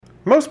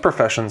Most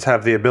professions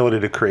have the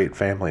ability to create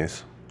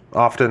families.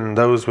 Often,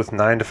 those with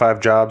 9-to-5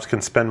 jobs can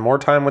spend more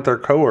time with their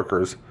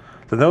coworkers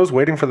than those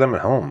waiting for them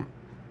at home.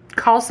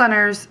 Call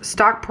centers,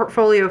 stock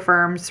portfolio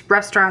firms,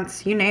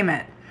 restaurants, you name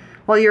it.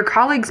 While your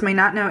colleagues may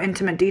not know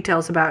intimate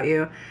details about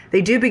you,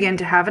 they do begin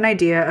to have an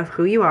idea of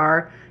who you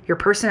are, your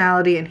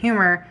personality and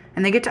humor,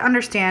 and they get to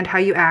understand how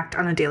you act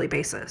on a daily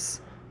basis.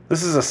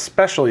 This is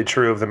especially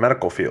true of the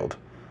medical field.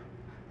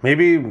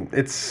 Maybe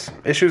it's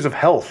issues of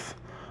health,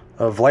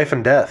 of life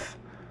and death,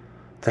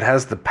 that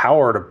has the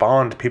power to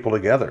bond people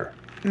together.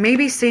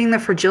 Maybe seeing the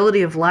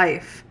fragility of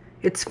life,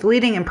 its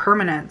fleeting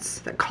impermanence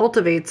that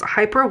cultivates a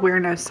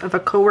hyperawareness of a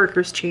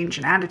coworker's change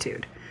in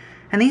attitude.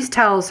 And these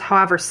tells,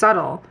 however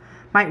subtle,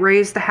 might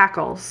raise the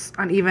hackles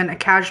on even a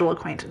casual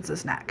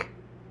acquaintance's neck.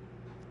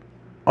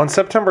 On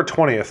September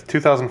 20th,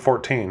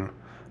 2014,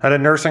 at a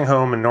nursing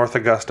home in North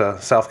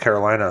Augusta, South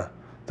Carolina,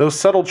 those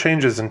subtle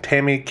changes in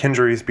Tammy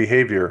Kindry's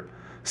behavior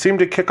seemed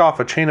to kick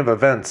off a chain of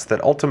events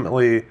that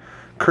ultimately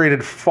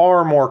created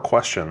far more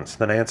questions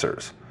than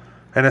answers,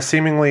 and a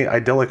seemingly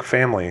idyllic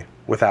family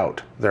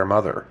without their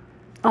mother.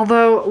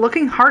 Although,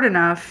 looking hard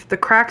enough, the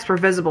cracks were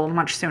visible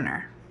much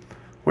sooner.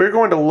 We're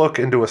going to look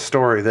into a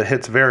story that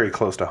hits very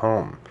close to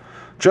home,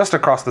 just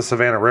across the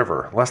Savannah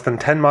River, less than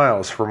 10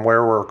 miles from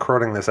where we're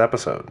recording this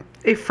episode.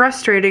 A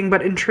frustrating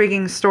but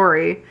intriguing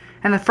story,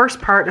 and the first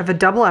part of a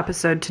double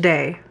episode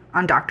today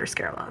on Dr.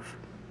 Scarelove.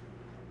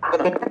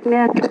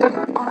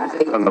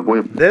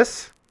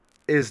 This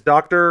is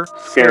Dr.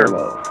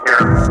 Scarelove.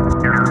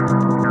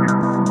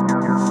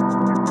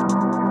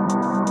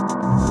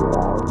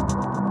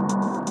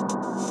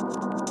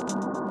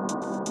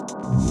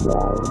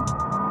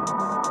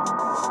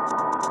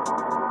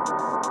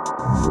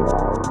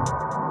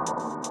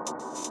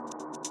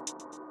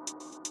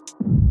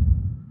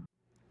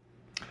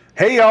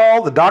 Hey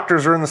y'all, the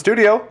doctors are in the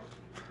studio.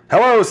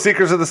 Hello,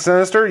 Seekers of the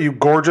Sinister, you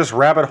gorgeous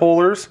rabbit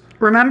holers.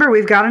 Remember,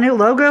 we've got a new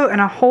logo and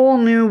a whole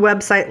new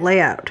website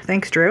layout.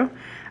 Thanks, Drew.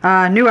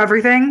 New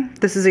everything.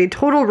 This is a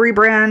total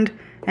rebrand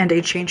and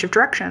a change of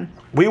direction.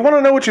 We want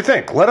to know what you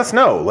think. Let us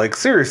know. Like,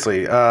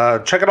 seriously.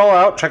 Check it all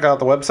out. Check out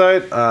the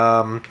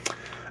website.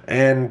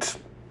 And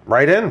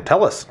write in.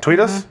 Tell us. Tweet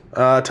us.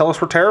 Tell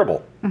us we're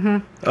terrible.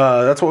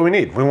 That's what we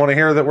need. We want to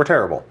hear that we're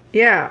terrible.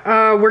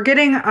 Yeah. We're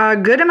getting a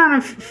good amount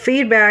of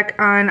feedback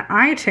on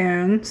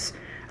iTunes,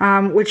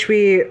 which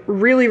we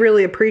really,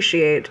 really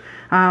appreciate.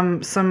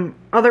 Some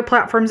other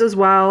platforms as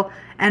well,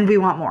 and we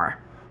want more.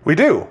 We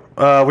do.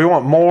 We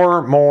want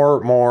more.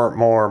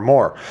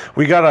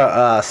 We got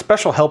a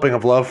special helping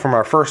of love from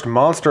our first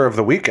Monster of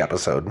the Week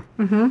episode.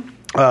 So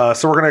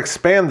we're going to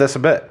expand this a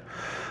bit.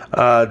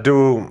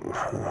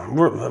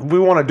 We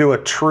want to do a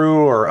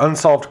true or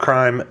unsolved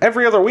crime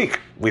every other week,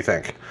 we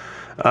think.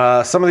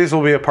 Some of these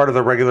will be a part of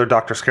the regular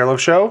Dr. Scarelove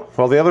show,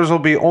 while the others will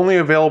be only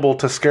available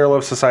to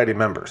Scarelove Society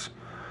members.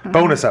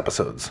 Bonus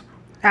episodes.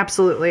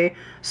 Absolutely.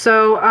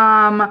 So,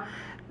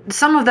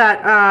 some of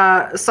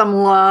that, some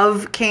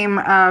love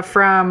came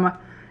from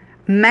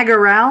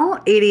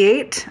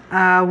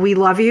Megarel88. We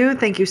love you.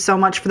 Thank you so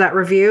much for that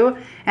review.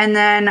 And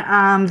then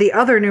the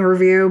other new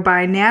review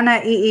by Nana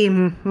E.E.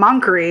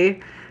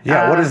 Monkery.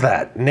 Yeah, what is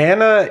that?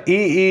 Nana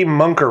E.E.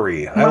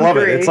 Monkery. I love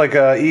it. It's like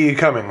E.E.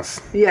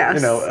 Cummings. Yes.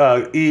 You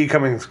know, E.E.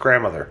 Cummings'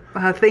 grandmother.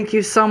 Thank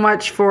you so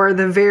much for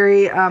the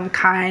very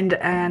kind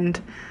and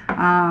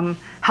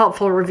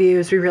helpful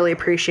reviews. We really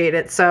appreciate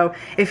it. So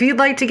if you'd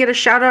like to get a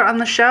shout out on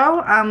the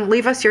show,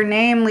 leave us your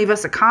name, leave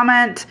us a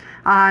comment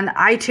on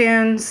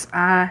iTunes,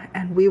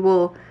 and we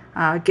will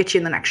get you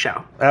in the next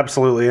show.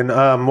 Absolutely. And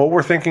what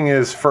we're thinking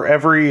is for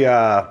every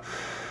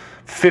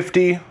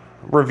 50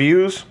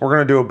 reviews, we're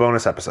going to do a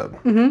bonus episode.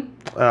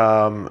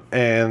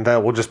 And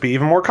that will just be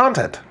even more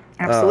content.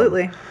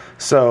 Absolutely.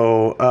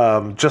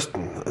 So just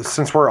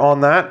since we're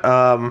on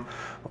that,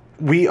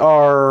 we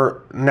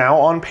are now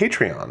on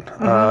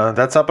Patreon.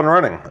 That's up and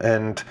running.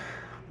 And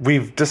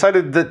we've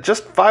decided that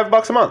just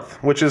 $5 a month,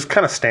 which is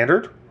kind of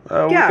standard,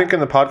 we think, in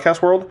the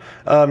podcast world.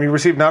 You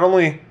receive not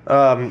only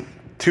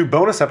 2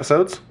 bonus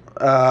episodes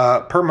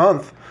per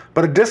month,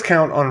 but a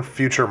discount on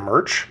future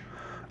merch.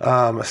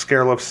 A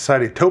Scarelove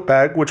Society tote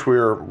bag, which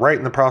we're right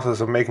in the process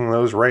of making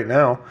those right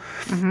now.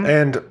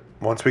 And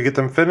once we get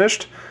them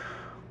finished,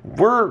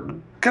 we're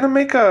going to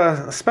make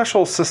a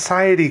special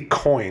society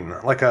coin,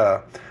 like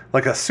a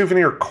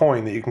souvenir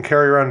coin that you can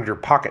carry around in your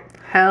pocket.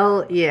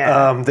 Hell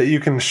yeah. That you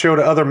can show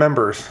to other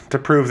members to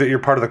prove that you're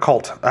part of the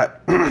cult.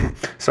 Part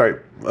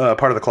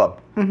of the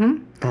club.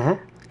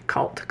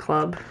 Cult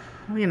club.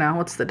 You know,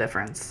 what's the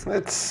difference?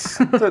 It's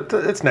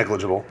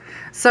negligible.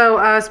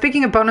 So,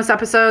 speaking of bonus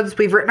episodes,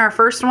 we've written our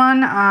first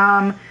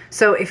one.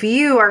 So if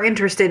you are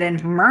interested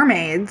in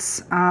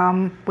mermaids,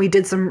 we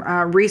did some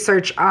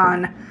research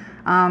on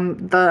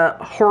the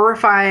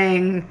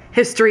horrifying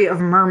history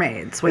of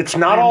mermaids. Which it's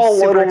not all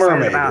Little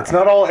Mermaid. It's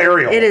not all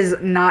Ariel. It is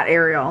not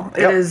Ariel.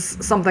 It is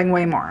something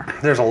way more.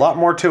 There's a lot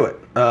more to it.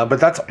 But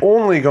that's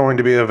only going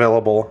to be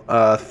available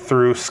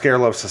through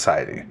Scarelove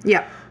Society.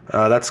 Yeah.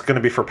 That's going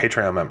to be for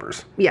Patreon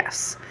members.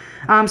 Yes.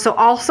 So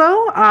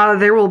also,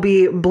 there will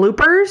be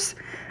bloopers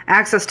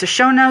access to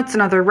show notes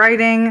and other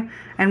writing,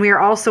 and we are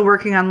also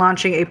working on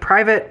launching a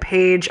private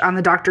page on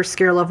the Dr.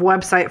 Scarelove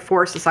website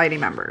for society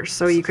members,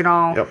 so you can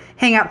all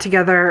hang out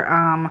together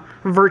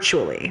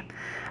virtually.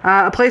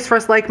 A place for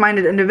us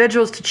like-minded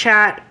individuals to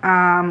chat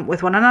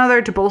with one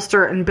another, to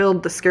bolster and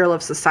build the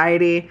Scarelove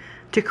Society,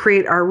 to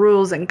create our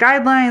rules and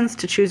guidelines,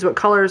 to choose what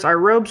colors our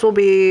robes will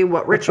be,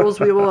 what rituals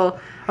we will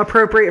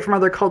appropriate from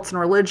other cults and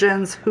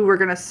religions, who we're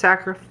going to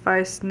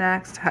sacrifice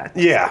next. Just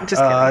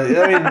kidding.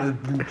 I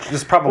mean,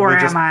 just probably or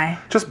just, am I?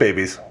 Just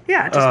babies.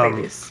 Yeah, just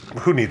babies.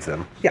 Who needs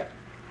them? Yeah.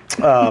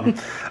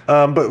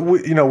 But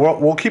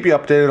we'll keep you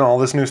updated on all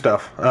this new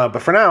stuff. But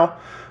for now,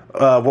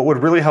 what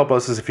would really help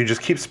us is if you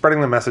just keep spreading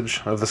the message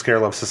of the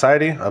Scarelove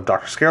Society, of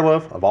Dr.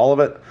 Scarelove, of all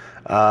of it.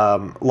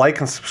 Like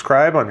and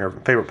subscribe on your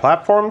favorite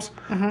platforms.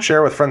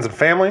 Share with friends and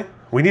family.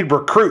 We need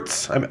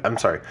recruits. I'm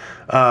sorry.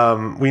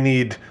 We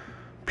need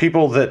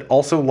people that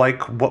also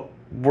like what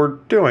we're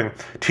doing.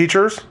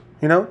 Teachers,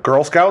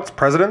 Girl Scouts,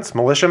 presidents,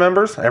 militia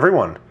members,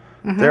 everyone.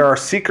 There are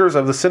seekers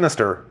of the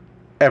sinister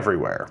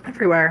everywhere.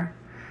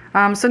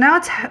 So now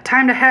it's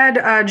time to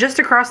head just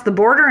across the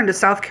border into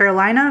South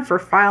Carolina for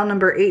file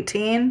number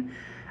 18.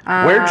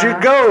 Where'd you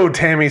go,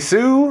 Tammy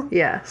Sue?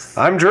 Yes.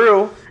 I'm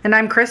Drew. And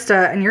I'm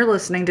Krista, and you're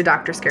listening to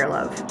Dr.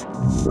 Scarelove.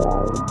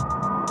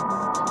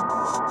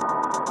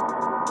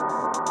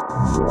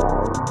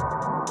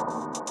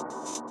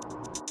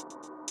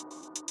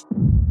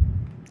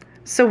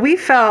 So we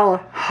fell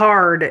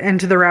hard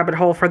into the rabbit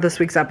hole for this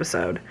week's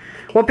episode.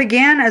 What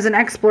began as an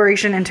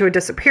exploration into a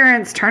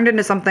disappearance turned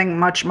into something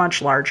much,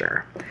 much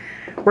larger.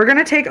 We're going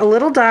to take a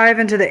little dive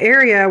into the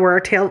area where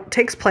our tale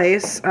takes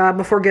place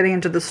before getting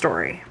into the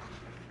story.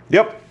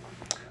 Yep.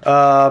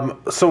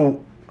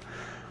 So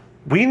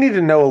we need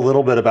to know a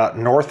little bit about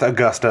North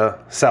Augusta,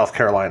 South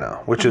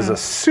Carolina, which is a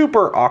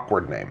super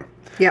awkward name.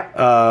 Yep.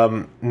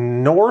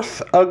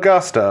 North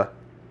Augusta,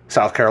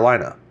 South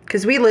Carolina.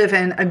 Because we live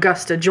in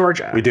Augusta,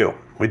 Georgia. We do.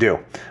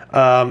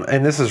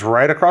 And this is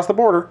right across the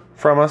border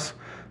from us.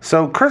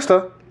 So,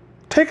 Krista,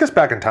 take us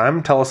back in time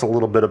and tell us a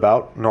little bit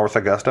about North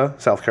Augusta,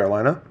 South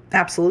Carolina.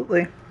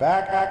 Absolutely.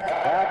 Back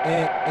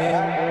in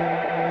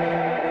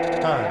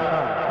time.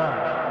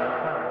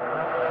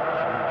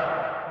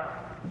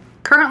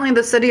 Currently,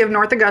 the city of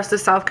North Augusta,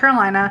 South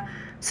Carolina,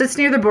 sits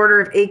near the border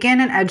of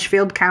Aiken and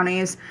Edgefield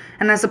counties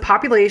and has a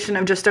population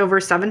of just over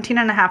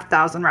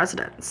 17,500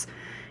 residents.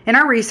 In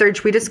our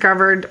research, we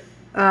discovered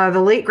the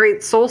late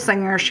great soul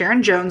singer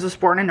Sharon Jones was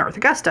born in North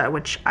Augusta,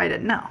 which I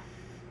didn't know.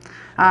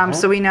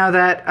 So we know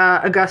that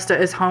Augusta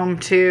is home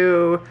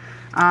to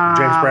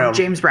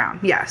James Brown,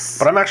 yes.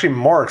 But I'm actually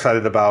more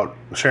excited about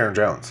Sharon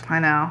Jones.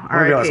 I know. I'm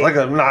gonna be honest.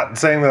 I'm not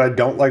saying that I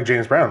don't like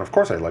James Brown. Of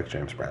course I like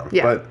James Brown.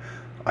 Yeah. But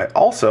I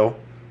also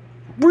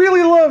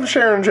really love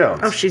Sharon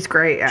Jones. Oh, she's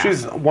great, yeah.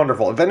 She's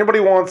wonderful. If anybody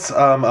wants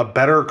a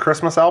better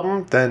Christmas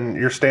album than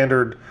your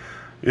standard,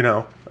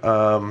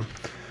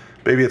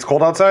 Baby It's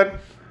Cold Outside,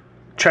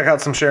 check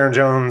out some Sharon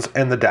Jones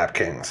and the Dap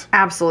Kings.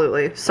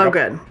 Absolutely. So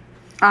good.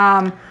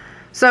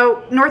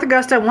 So North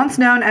Augusta, once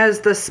known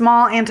as the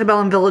small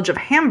antebellum village of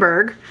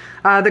Hamburg,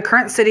 the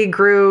current city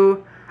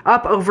grew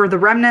up over the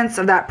remnants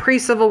of that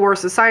pre-Civil War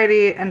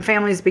society, and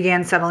families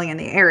began settling in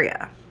the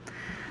area.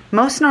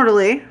 Most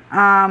notably,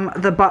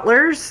 the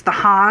Butlers, the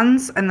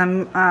Hans, and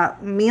the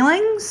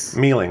Mealings?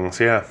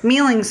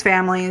 Mealings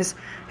families,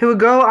 who would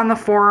go on to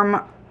form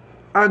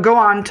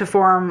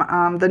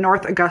the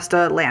North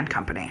Augusta Land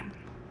Company.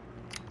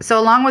 So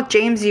along with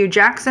James U.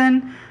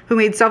 Jackson, who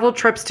made several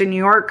trips to New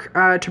York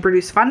to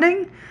produce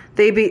funding,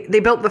 they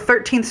built the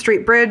 13th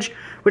Street Bridge,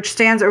 which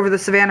stands over the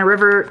Savannah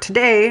River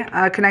today,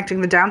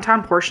 connecting the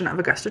downtown portion of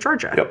Augusta,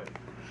 Georgia. Yep.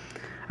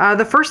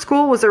 The first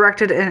school was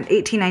erected in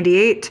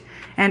 1898,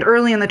 and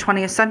early in the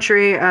 20th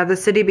century, the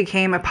city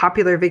became a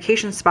popular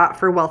vacation spot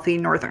for wealthy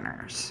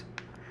Northerners.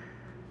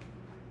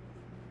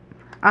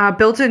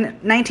 Built in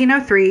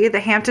 1903, the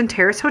Hampton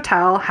Terrace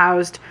Hotel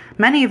housed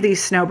many of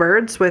these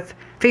snowbirds, with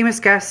famous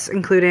guests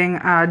including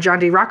John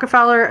D.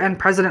 Rockefeller and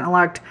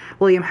President-elect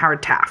William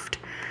Howard Taft.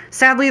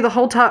 Sadly, the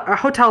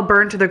hotel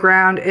burned to the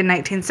ground in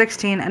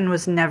 1916 and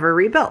was never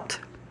rebuilt.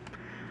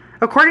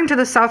 According to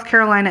the South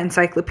Carolina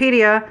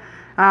Encyclopedia,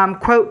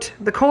 quote,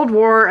 the Cold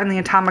War and the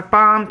atomic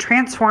bomb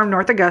transformed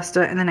North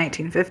Augusta in the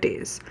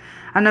 1950s.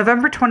 On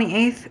November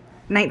 28th,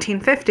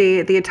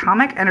 1950, the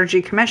Atomic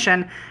Energy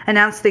Commission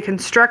announced the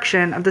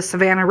construction of the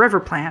Savannah River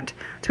plant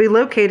to be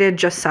located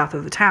just south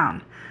of the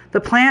town.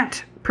 The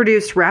plant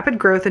produced rapid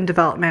growth and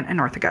development in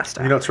North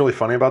Augusta. You know what's really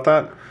funny about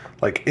that?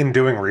 Like, in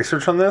doing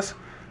research on this,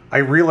 I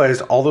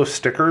realized all those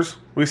stickers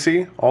we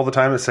see all the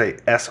time that say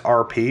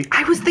SRP.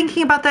 I was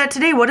thinking about that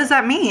today. What does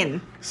that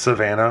mean?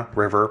 Savannah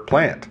River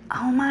Plant.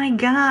 Oh my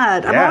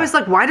God. I'm always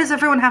like, why does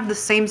everyone have the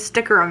same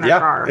sticker on their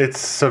car? Yeah, it's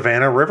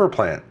Savannah River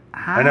Plant.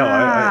 I know.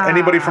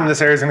 Anybody from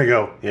this area is going to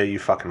go, yeah, you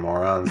fucking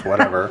morons,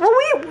 whatever. Well,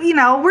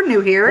 we're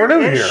new here. We're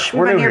new here.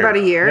 We've been here about a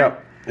year.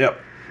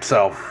 Yep.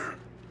 So,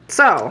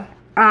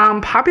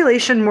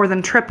 Population more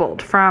than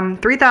tripled from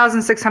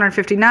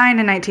 3,659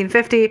 in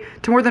 1950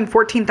 to more than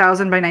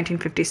 14,000 by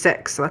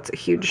 1956. So that's a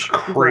huge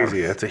Crazy.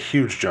 growth. That's a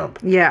huge jump.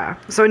 Yeah.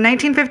 So in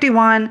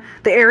 1951,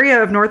 the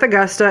area of North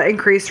Augusta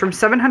increased from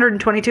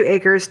 722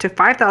 acres to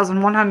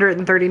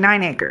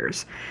 5,139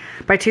 acres.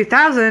 By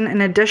 2000,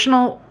 an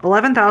additional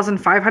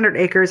 11,500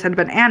 acres had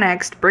been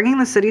annexed, bringing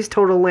the city's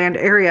total land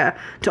area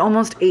to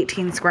almost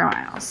 18 square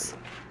miles.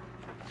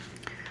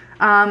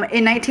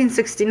 In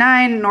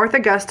 1969, North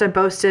Augusta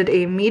boasted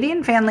a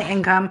median family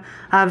income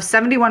of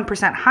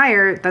 71%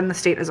 higher than the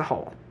state as a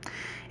whole.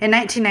 In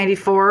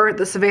 1994,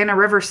 the Savannah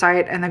River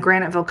site and the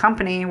Graniteville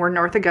Company were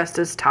North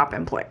Augusta's top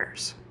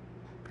employers.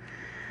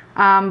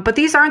 But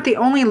these aren't the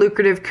only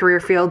lucrative career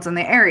fields in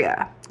the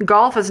area.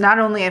 Golf is not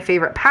only a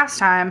favorite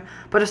pastime,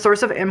 but a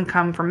source of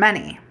income for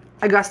many.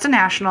 Augusta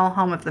National,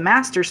 home of the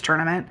Masters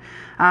tournament,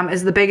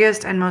 is the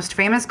biggest and most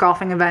famous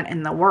golfing event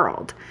in the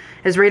world.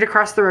 It is right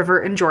across the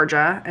river in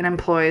Georgia and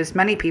employs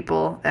many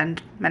people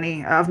and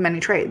many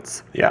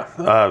trades.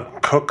 Yeah.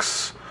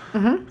 Cooks,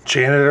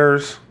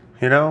 janitors,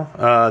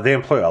 they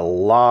employ a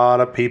lot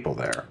of people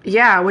there.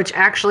 Yeah, which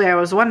actually I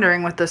was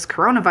wondering with this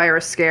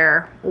coronavirus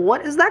scare,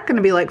 what is that going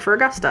to be like for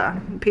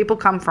Augusta? People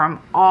come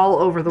from all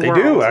over the world.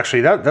 They do,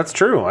 actually. That's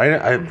true.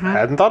 I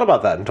hadn't thought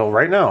about that until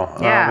right now.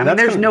 Yeah,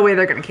 there's no way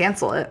they're going to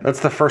cancel it. That's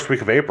the first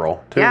week of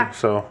April, too. Yeah,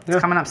 so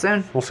it's coming up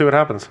soon. We'll see what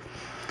happens.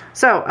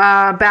 So,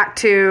 back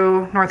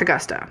to North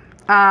Augusta.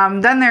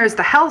 Then there's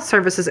the health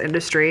services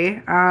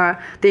industry.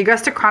 The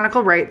Augusta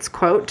Chronicle writes,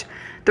 quote,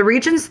 "The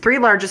region's three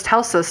largest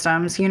health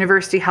systems,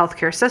 University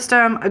Healthcare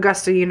System,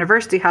 Augusta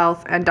University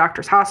Health, and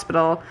Doctors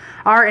Hospital,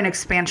 are in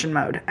expansion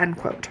mode," end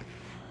quote.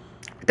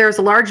 There's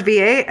a large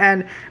VA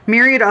and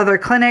myriad other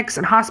clinics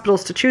and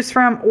hospitals to choose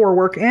from or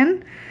work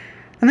in.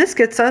 And this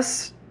gets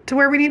us to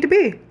where we need to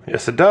be.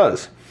 Yes, it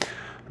does.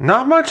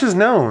 Not much is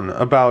known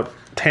about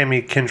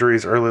Tammy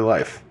Kindry's early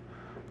life.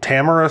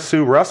 Tamara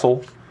Sue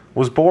Russell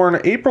was born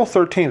April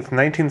 13th,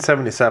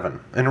 1977,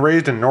 and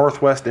raised in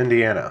Northwest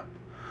Indiana.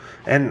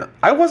 And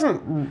I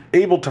wasn't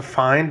able to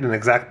find an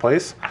exact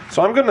place,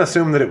 so I'm going to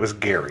assume that it was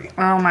Gary.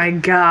 Oh my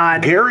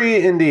God.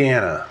 Gary,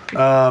 Indiana.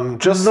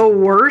 Just the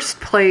worst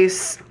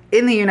place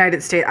in the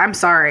United States. I'm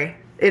sorry.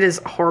 It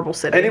is a horrible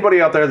city. Anybody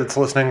out there that's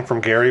listening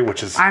from Gary,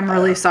 which is... I'm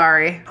really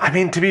sorry. I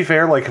mean, to be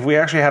fair, like, if we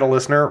actually had a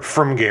listener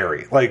from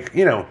Gary, like,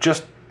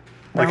 just...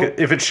 Like,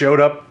 if it showed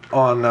up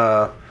on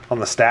the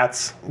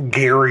stats,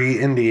 Gary,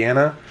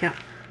 Indiana... Yeah.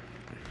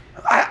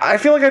 I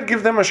feel like I'd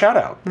give them a shout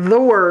out.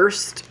 The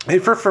worst.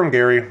 If you're from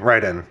Gary,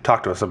 write in.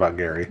 Talk to us about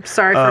Gary.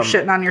 Sorry for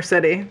shitting on your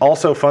city.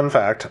 Also, fun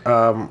fact,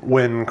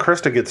 when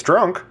Krista gets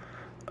drunk,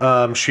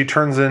 she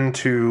turns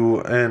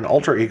into an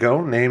alter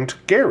ego named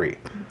Gary.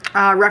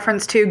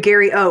 Reference to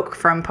Gary Oak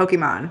from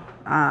Pokemon.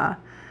 My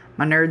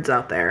nerds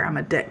out there, I'm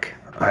a dick.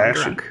 I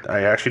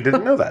actually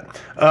didn't know that.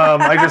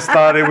 I just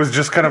thought it was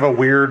just kind of a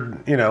weird,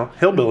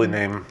 hillbilly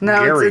name.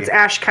 No, Gary. it's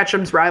Ash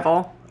Ketchum's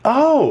rival.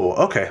 Oh,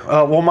 okay.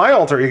 Well, my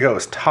alter ego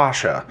is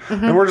Tasha.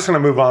 And we're just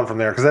going to move on from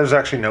there because there's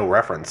actually no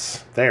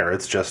reference there.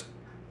 It's just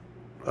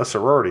a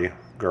sorority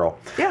girl.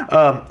 Yeah.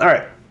 All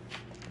right.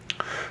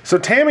 So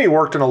Tammy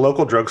worked in a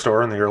local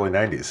drugstore in the early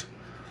 90s.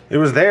 It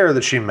was there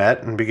that she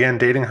met and began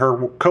dating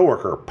her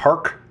coworker,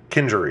 Park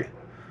Kindry.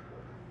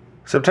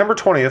 September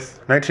 20th,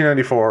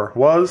 1994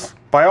 was,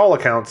 by all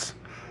accounts,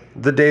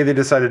 the day they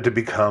decided to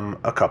become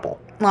a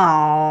couple.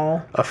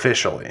 Aww.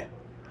 Officially.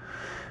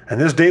 And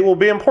this date will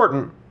be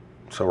important.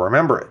 So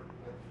remember it.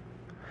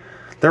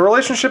 Their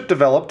relationship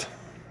developed,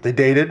 they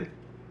dated,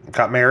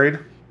 got married,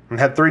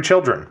 and had 3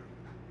 children.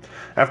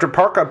 After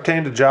Park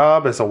obtained a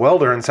job as a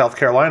welder in South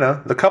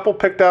Carolina, the couple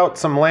picked out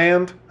some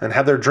land and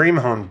had their dream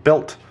home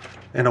built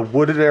in a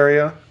wooded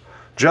area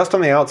just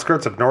on the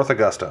outskirts of North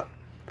Augusta.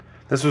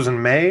 This was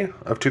in May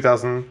of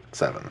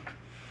 2007.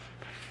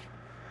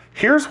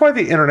 Here's why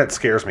the internet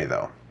scares me,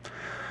 though.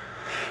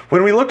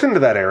 When we looked into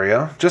that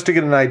area, just to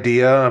get an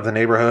idea of the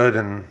neighborhood,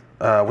 and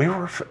we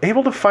were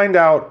able to find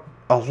out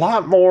a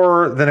lot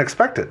more than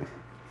expected.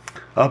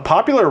 A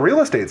popular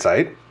real estate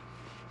site,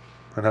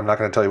 and I'm not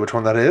going to tell you which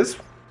one that is,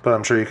 but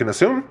I'm sure you can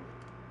assume,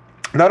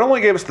 not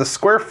only gave us the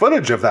square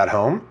footage of that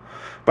home,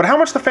 but how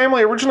much the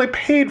family originally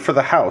paid for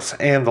the house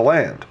and the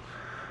land.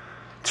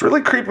 It's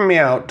really creeping me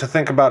out to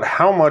think about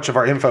how much of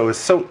our info is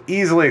so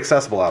easily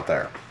accessible out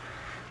there.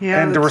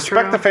 Yeah, and to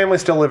respect the family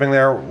still living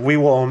there, we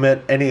will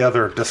omit any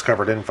other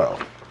discovered info.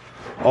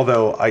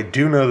 Although I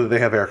do know that they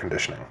have air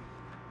conditioning.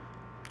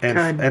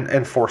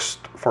 And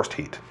forced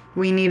heat.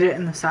 We need it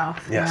in the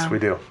South. Yes, we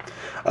do.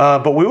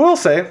 But we will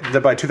say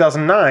that by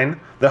 2009,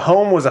 the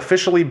home was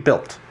officially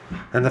built,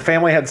 and the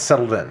family had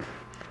settled in.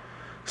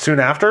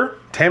 Soon after,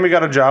 Tammy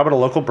got a job at a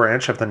local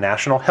branch of the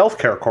National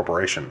Healthcare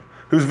Corporation,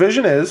 whose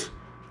vision is,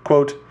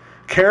 quote,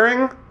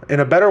 caring in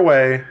a better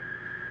way,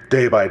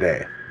 day by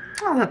day.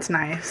 Oh, that's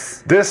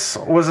nice. This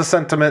was a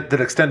sentiment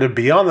that extended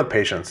beyond the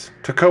patients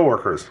to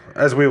coworkers,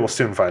 as we will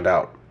soon find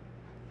out.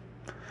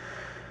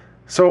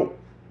 So,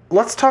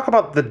 let's talk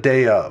about the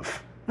day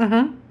of.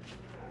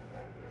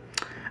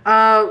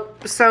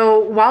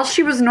 So while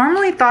she was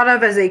normally thought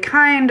of as a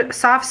kind,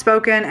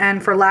 soft-spoken,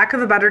 and for lack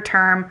of a better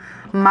term,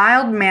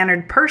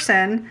 mild-mannered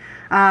person,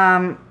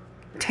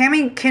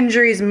 Tammy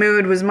Kingery's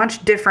mood was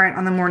much different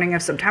on the morning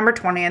of September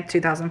 20th,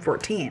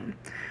 2014.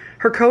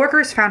 Her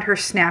coworkers found her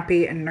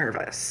snappy and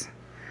nervous.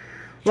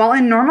 While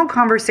in normal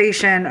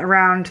conversation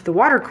around the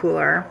water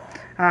cooler,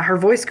 her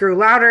voice grew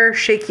louder,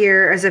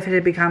 shakier, as if it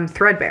had become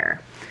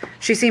threadbare.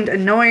 She seemed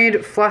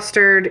annoyed,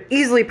 flustered,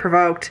 easily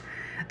provoked.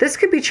 This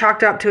could be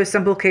chalked up to a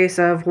simple case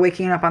of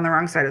waking up on the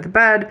wrong side of the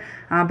bed,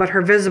 but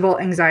her visible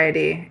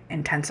anxiety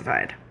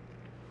intensified.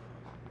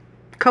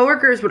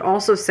 Coworkers would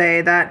also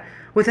say that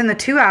within the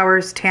 2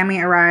 hours Tammy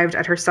arrived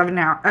at her 7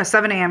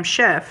 a.m.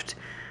 shift,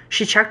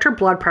 she checked her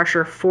blood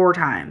pressure 4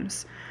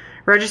 times,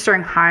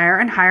 registering higher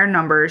and higher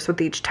numbers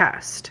with each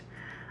test.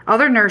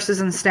 Other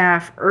nurses and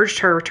staff urged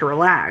her to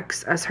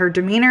relax, as her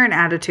demeanor and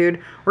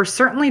attitude were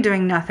certainly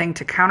doing nothing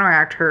to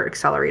counteract her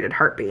accelerated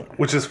heartbeat.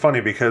 Which is funny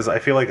because I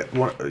feel like,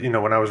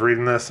 when I was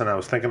reading this and I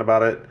was thinking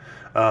about it,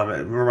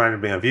 it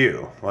reminded me of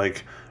you.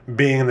 Like,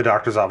 being in the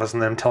doctor's office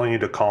and them telling you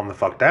to calm the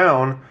fuck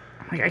down.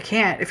 Like, I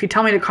can't. If you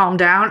tell me to calm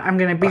down, I'm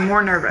going to be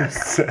more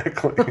nervous.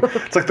 Exactly.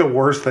 It's like the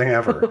worst thing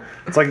ever.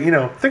 It's like,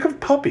 think of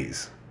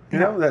puppies.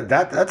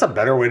 That's a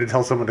better way to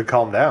tell someone to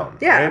calm down.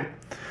 Yeah. Right?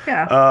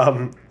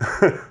 Yeah.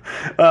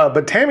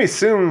 But Tammy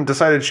soon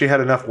decided she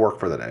had enough work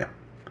for the day.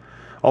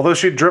 Although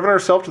she'd driven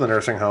herself to the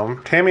nursing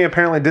home, Tammy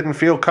apparently didn't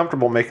feel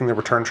comfortable making the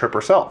return trip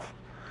herself.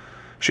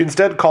 She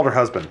instead called her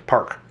husband,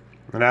 Park,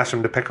 and asked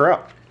him to pick her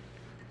up.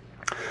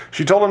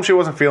 She told him she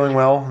wasn't feeling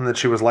well and that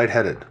she was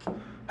lightheaded.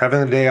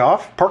 Having the day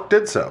off, Park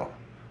did so,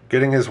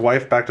 getting his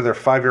wife back to their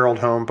 5-year-old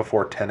home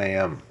before 10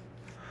 a.m.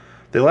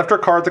 They left her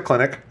car at the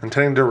clinic,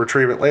 intending to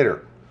retrieve it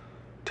later.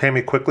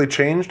 Tammy quickly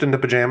changed into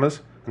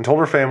pajamas and told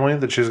her family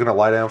that she was going to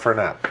lie down for a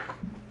nap.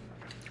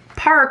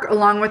 Park,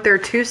 along with their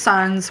 2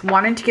 sons,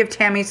 wanting to give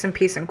Tammy some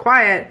peace and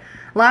quiet,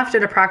 left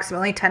at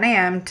approximately 10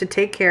 a.m. to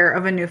take care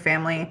of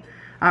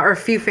a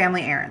few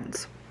family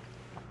errands.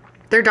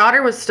 Their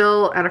daughter was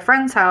still at a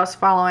friend's house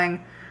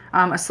following a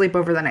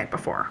sleepover the night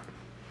before.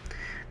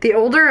 The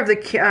older of the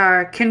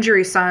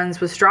Kingery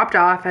sons was dropped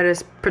off at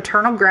his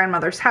paternal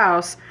grandmother's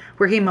house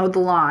where he mowed the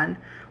lawn,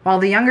 while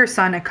the younger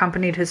son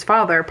accompanied his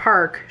father,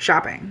 Park,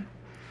 shopping.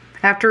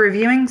 After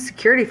reviewing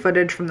security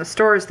footage from the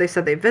stores they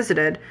said they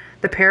visited,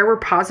 the pair were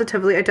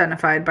positively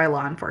identified by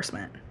law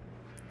enforcement.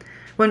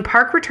 When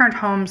Park returned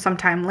home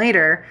sometime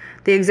later,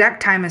 the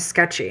exact time is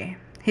sketchy.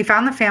 He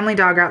found the family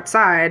dog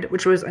outside,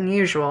 which was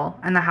unusual,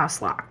 and the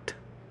house locked.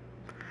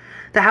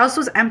 The house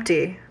was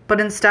empty,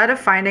 but instead of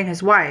finding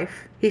his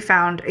wife, he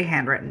found a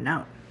handwritten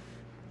note.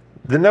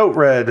 The note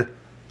read,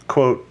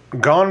 quote,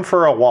 "Gone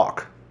for a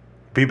walk.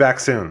 Be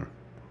back soon.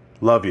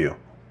 Love you."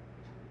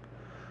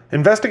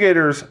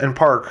 Investigators and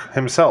Park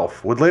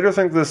himself would later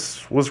think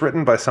this was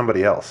written by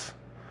somebody else.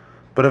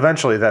 But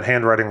eventually that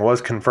handwriting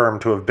was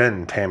confirmed to have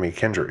been Tammy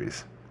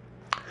Kingery's.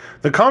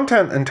 The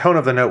content and tone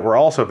of the note were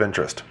also of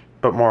interest,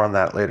 but more on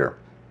that later.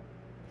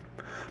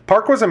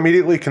 Park was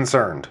immediately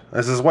concerned,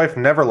 as his wife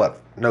never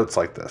left notes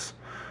like this.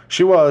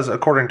 She was,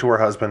 according to her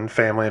husband,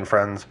 family, and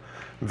friends,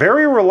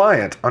 very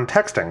reliant on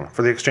texting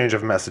for the exchange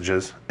of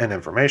messages and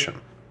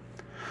information.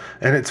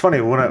 And it's funny,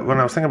 when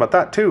I was thinking about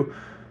that too,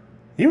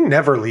 you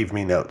never leave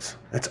me notes.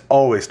 It's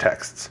always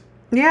texts.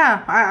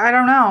 Yeah, I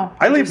don't know.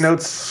 I leave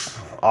notes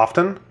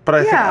often, but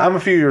I think I'm a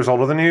few years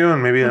older than you,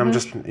 and maybe I'm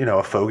just,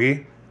 a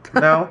fogey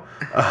now.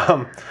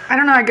 I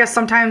don't know. I guess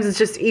sometimes it's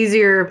just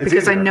easier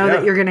because I know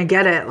that you're going to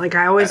get it. Like,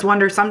 I always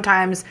wonder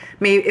sometimes,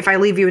 maybe if I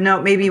leave you a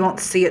note, maybe you won't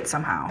see it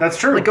somehow. That's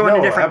true. Like, go in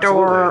a different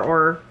door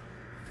or...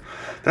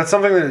 That's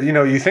something that,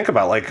 you think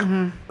about. Like,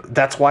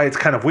 that's why it's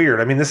kind of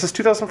weird. I mean, this is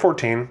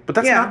 2014, but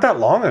that's not that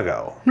long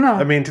ago. No.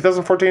 I mean,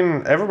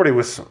 2014, everybody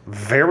was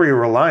very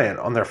reliant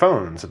on their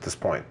phones at this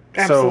point.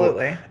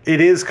 Absolutely. So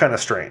it is kind of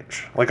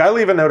strange. Like, I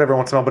leave a note every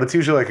once in a while, but it's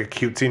usually like a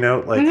cutesy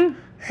note. Like,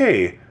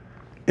 hey,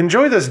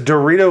 enjoy this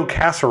Dorito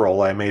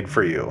casserole I made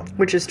for you.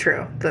 Which is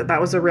true.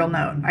 That was a real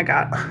note I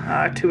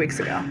got 2 weeks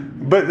ago.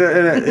 But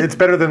it's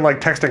better than,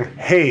 like, texting,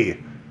 hey,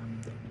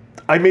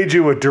 I made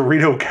you a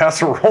Dorito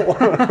casserole.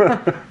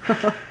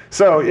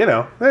 So,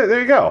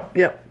 there you go.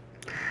 Yep.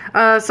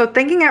 So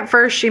thinking at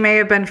first she may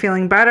have been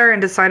feeling better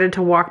and decided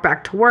to walk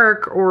back to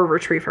work or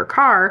retrieve her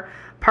car,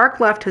 Park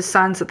left his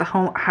sons at the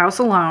house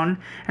alone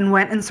and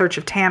went in search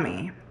of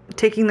Tammy,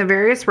 taking the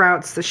various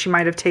routes that she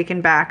might have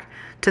taken back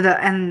to the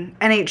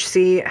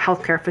NHC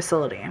healthcare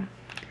facility.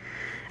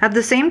 At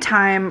the same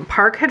time,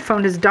 Park had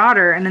phoned his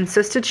daughter and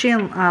insisted she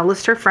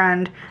enlist her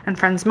friend and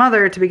friend's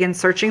mother to begin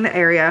searching the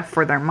area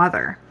for their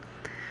mother.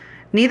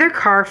 Neither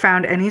car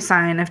found any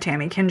sign of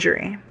Tammy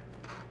Kingery.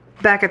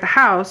 Back at the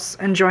house,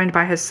 and joined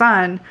by his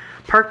son,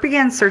 Park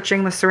began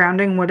searching the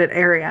surrounding wooded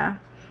area.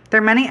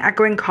 Their many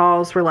echoing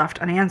calls were left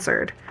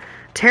unanswered.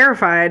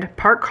 Terrified,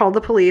 Park called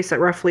the police at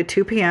roughly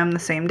 2 p.m. the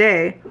same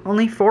day,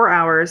 only 4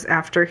 hours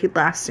after he'd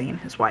last seen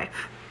his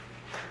wife.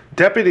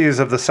 Deputies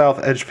of the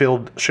South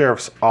Edgefield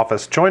Sheriff's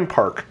Office joined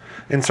Park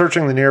in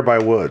searching the nearby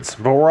woods,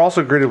 but were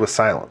also greeted with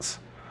silence.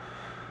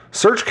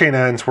 Search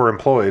canines were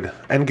employed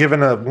and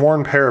given a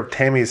worn pair of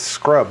Tammy's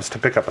scrubs to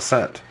pick up a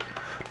scent.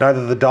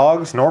 Neither the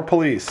dogs nor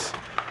police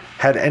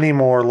had any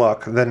more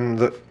luck than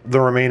the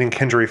remaining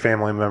Kindry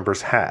family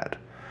members had.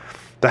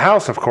 The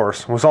house, of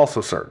course, was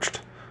also searched,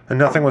 and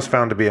nothing was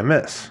found to be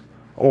amiss,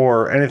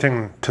 or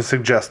anything to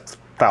suggest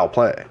foul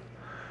play.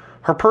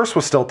 Her purse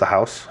was still at the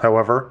house,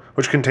 however,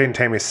 which contained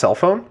Tammy's cell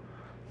phone,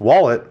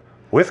 wallet,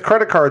 with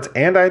credit cards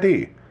and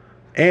ID,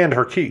 and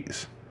her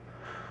keys.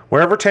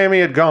 Wherever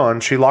Tammy had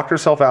gone, she locked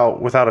herself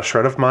out without a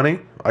shred of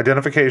money,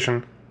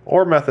 identification,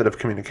 or method of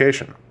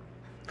communication.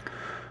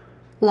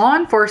 Law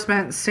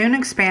enforcement soon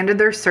expanded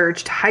their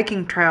search to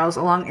hiking trails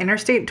along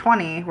Interstate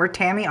 20, where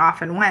Tammy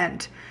often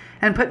went,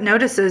 and put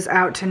notices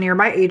out to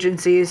nearby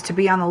agencies to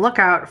be on the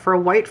lookout for a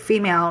white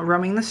female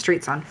roaming the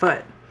streets on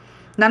foot.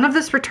 None of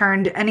this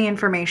returned any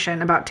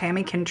information about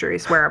Tammy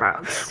Kindry's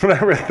whereabouts. When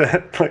I read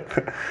that,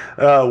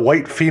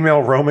 white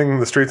female roaming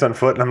the streets on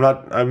foot, and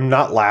I'm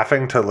not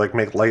laughing to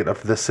make light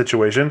of this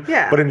situation.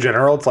 Yeah. But in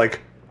general, it's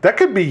that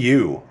could be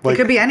you. It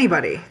could be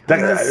anybody.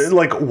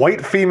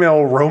 White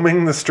female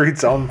roaming the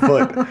streets on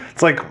foot.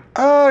 It's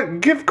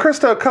give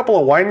Krista a couple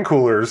of wine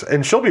coolers,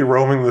 and she'll be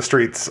roaming the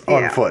streets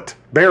on foot,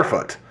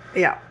 barefoot.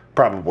 Yeah.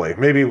 Probably,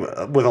 maybe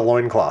with a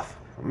loincloth.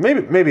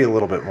 Maybe a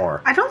little bit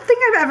more. I don't think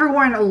I've ever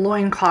worn a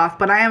loincloth,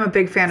 but I am a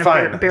big fan of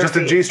bare feet. Just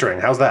a G-string.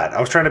 How's that? I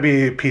was trying to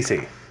be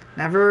PC.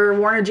 Never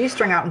worn a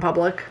G-string out in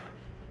public.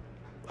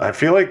 I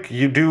feel like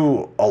you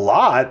do a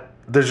lot.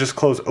 There's just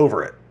clothes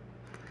over it.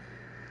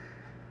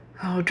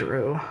 Oh,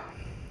 Drew.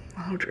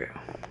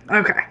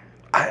 Okay.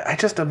 I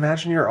just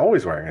imagine you're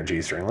always wearing a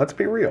G-string. Let's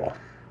be real.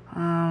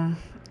 Well,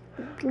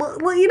 don't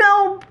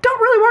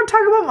really want to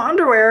talk about my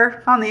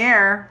underwear on the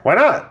air. Why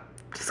not?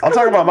 I'll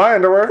talk about my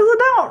underwear. Because I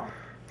don't.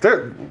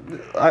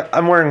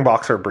 I'm wearing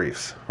boxer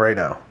briefs right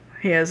now.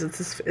 He is.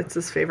 It's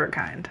his favorite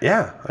kind.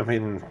 Yeah. I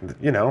mean,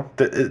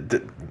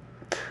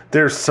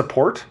 there's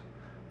support,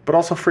 but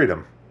also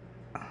freedom.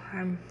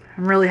 I'm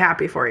really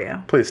happy for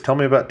you. Please, tell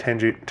me about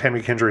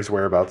Tammy Kindry's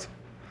whereabouts.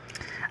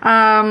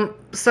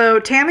 So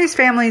Tammy's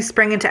family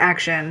sprang into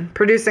action,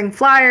 producing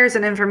flyers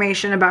and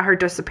information about her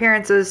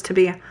disappearances to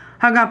be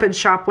hung up in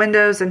shop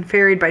windows and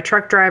ferried by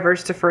truck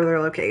drivers to further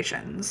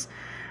locations.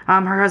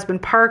 Her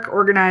husband Park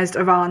organized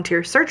a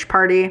volunteer search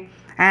party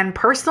and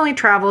personally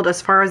traveled as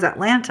far as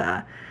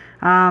Atlanta,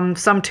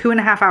 some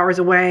 2.5 hours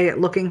away,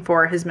 looking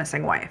for his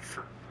missing wife.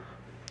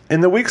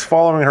 In the weeks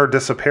following her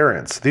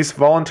disappearance, these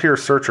volunteer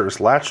searchers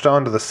latched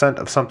onto the scent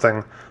of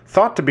something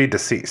thought to be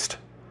deceased.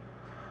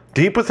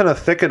 Deep within a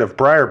thicket of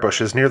briar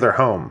bushes near their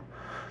home,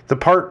 the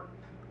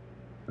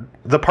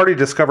party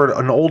discovered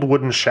an old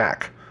wooden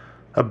shack,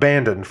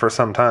 abandoned for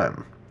some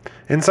time.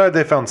 Inside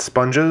they found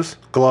sponges,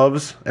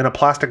 gloves, and a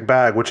plastic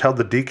bag which held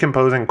the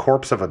decomposing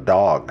corpse of a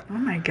dog. Oh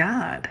my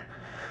God.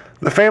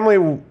 A family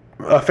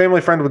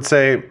friend would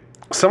say,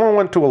 someone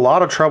went to a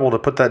lot of trouble to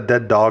put that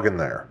dead dog in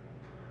there,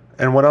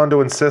 and went on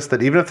to insist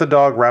that even if the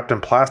dog wrapped in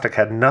plastic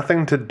had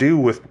nothing to do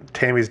with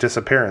Tammy's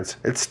disappearance,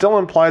 it still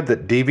implied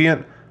that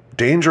deviant,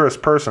 dangerous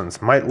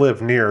persons might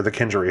live near the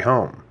Kindry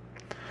home.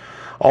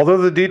 Although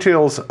the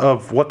details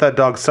of what that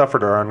dog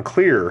suffered are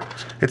unclear,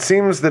 it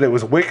seems that it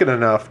was wicked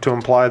enough to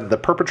imply that the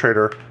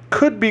perpetrator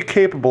could be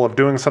capable of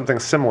doing something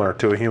similar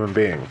to a human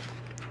being.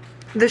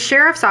 The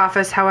sheriff's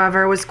office,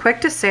 however, was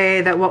quick to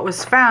say that what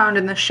was found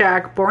in the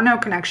shack bore no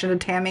connection to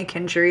Tammy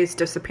Kindry's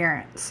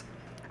disappearance.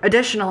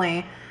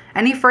 Additionally,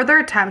 any further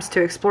attempts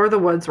to explore the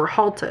woods were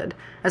halted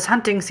as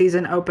hunting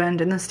season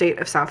opened in the state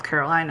of South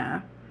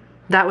Carolina.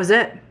 That was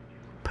it.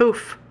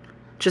 Poof.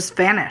 Just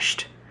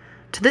vanished.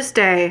 To this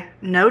day,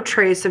 no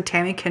trace of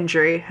Tammy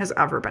Kindry has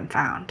ever been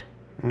found.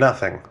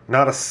 Nothing.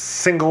 Not a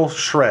single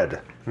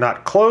shred.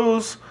 Not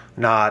clothes,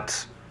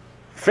 not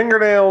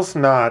fingernails,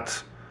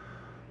 not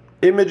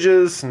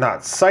images,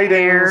 not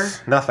sightings.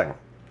 Hair. Nothing.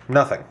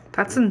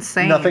 That's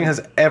insane. Nothing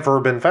has ever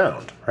been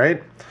found,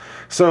 right?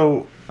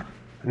 So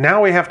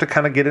now we have to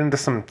kind of get into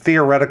some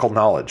theoretical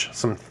knowledge,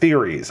 some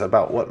theories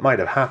about what might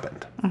have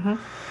happened. Mm-hmm.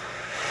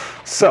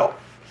 So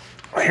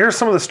here's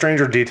some of the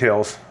stranger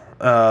details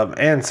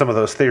and some of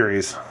those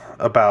theories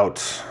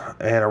about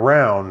and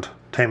around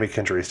Tammy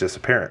Kindry's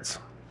disappearance.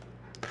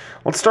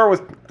 Let's start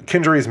with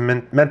Kindry's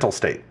mental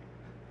state.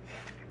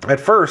 At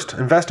first,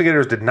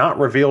 investigators did not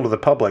reveal to the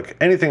public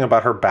anything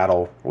about her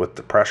battle with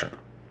depression.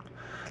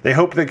 They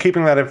hoped that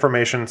keeping that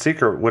information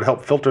secret would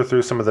help filter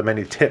through some of the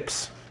many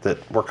tips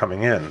that were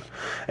coming in.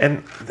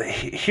 And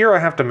here I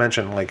have to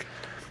mention, it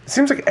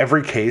seems like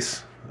every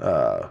case,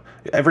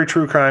 every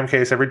true crime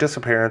case, every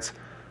disappearance,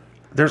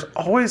 there's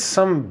always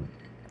some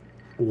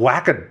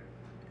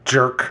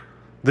whack-a-jerk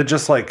that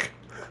just I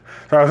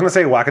was going to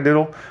say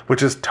wackadoodle,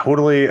 which is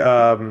totally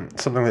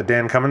something that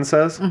Dan Cummins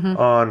says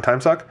on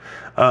Timesuck,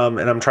 and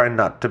I'm trying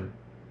not to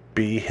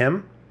be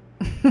him.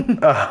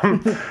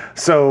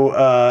 So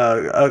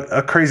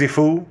a crazy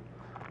fool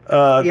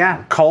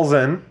calls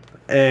in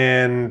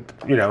and,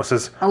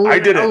 says, I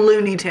did it. A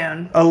Looney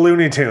Tune. A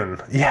Looney Tune.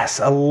 Yes,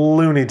 a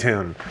Looney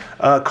Tune.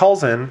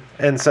 Calls in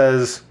and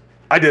says,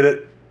 I did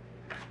it.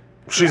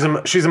 She's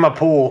in my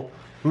pool.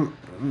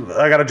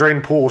 I got a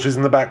drained pool. She's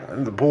in the back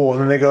of the pool.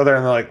 And then they go there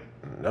and they're like,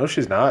 no,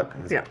 she's not.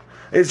 Yeah.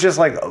 It's just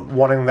like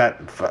wanting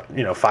that,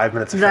 5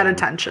 minutes of That fame.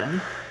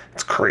 attention.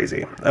 It's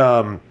crazy.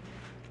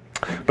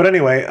 But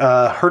anyway,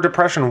 her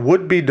depression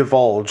would be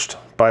divulged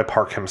by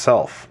Park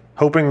himself,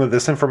 hoping that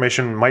this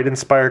information might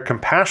inspire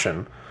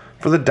compassion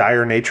for the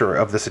dire nature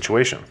of the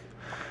situation.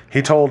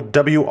 He told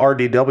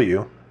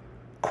WRDW,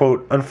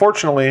 quote,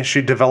 "Unfortunately,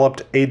 she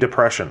developed a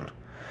depression,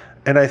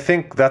 and I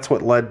think that's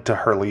what led to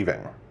her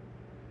leaving."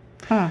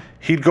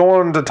 He'd go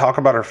on to talk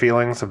about her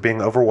feelings of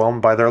being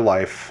overwhelmed by their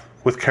life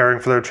with caring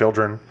for their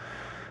children,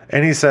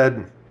 and he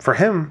said, for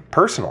him,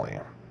 personally,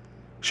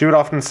 she would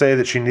often say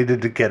that she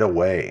needed to get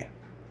away.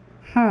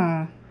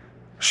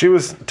 She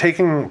was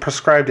taking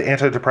prescribed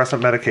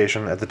antidepressant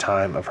medication at the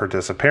time of her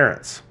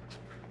disappearance.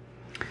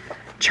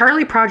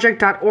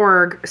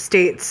 CharlieProject.org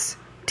states,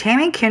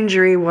 Tammy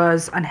Kingery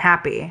was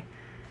unhappy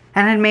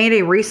and had made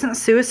a recent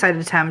suicide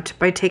attempt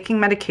by taking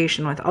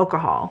medication with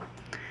alcohol.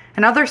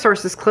 And other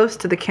sources close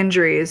to the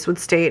Kingerys would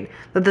state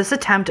that this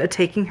attempt at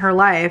taking her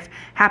life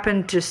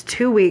happened just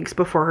 2 weeks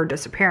before her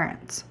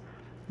disappearance.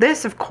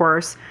 This, of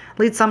course,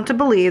 leads some to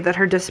believe that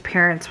her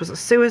disappearance was a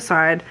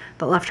suicide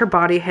that left her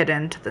body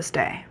hidden to this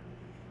day.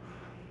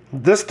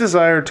 This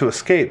desire to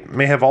escape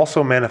may have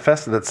also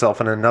manifested itself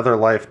in another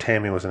life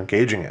Tammy was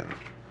engaging in.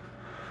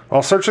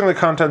 While searching the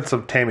contents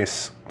of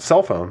Tammy's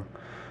cell phone,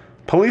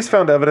 police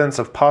found evidence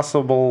of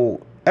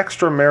possible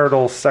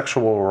extramarital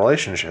sexual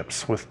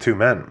relationships with 2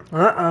 men.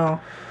 Uh-oh.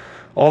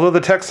 Although the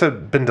texts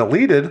had been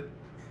deleted,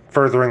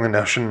 furthering the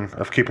notion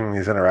of keeping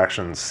these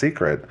interactions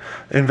secret,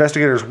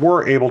 investigators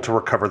were able to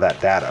recover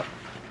that data.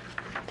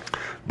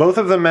 Both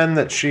of the men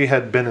that she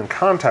had been in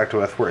contact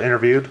with were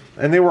interviewed,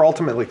 and they were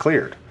ultimately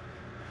cleared.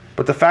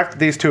 But the fact that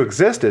these 2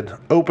 existed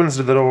opens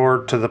the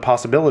door to the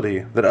possibility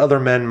that other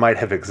men might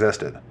have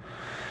existed.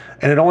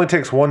 And it only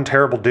takes one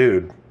terrible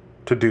dude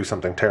to do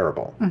something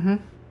terrible.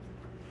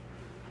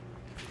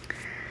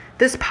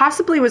 This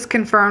possibly was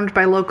confirmed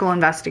by local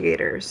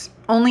investigators.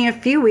 Only a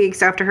few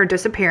weeks after her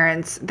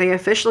disappearance, they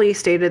officially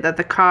stated that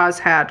the cause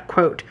had,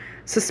 quote,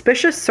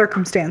 suspicious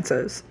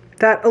circumstances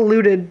that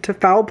alluded to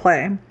foul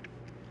play.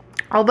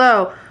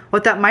 Although,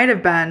 what that might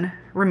have been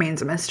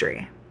remains a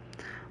mystery.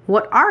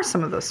 What are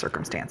some of those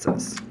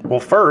circumstances? Well,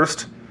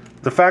 first,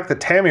 the fact that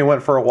Tammy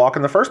went for a walk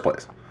in the first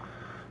place.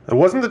 It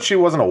wasn't that she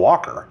wasn't a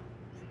walker,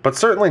 but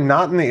certainly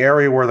not in the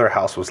area where their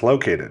house was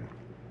located.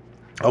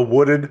 A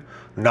wooded,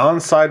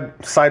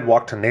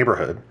 non-sidewalk to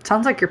neighborhood.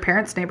 Sounds like your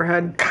parents'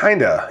 neighborhood.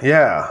 Kinda,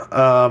 yeah.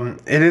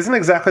 It isn't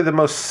exactly the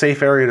most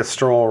safe area to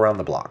stroll around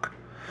the block.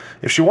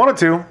 If she wanted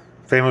to,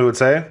 family would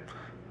say,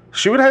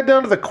 she would head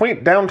down to the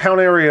quaint downtown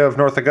area of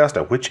North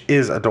Augusta, which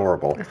is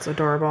adorable. It's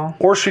adorable.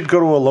 Or she'd go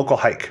to a local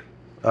hike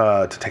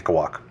to take a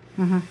walk.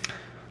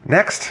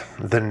 Next,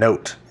 the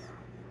note.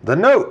 The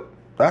note.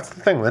 That's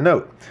the thing, the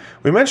note.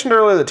 We mentioned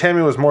earlier that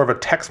Tammy was more of a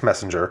text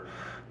messenger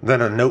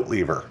than a note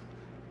leaver.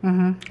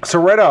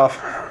 So right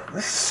off,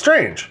 this is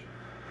strange.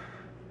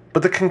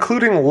 But the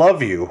concluding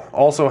love you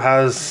also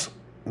has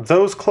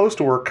those close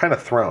to her kind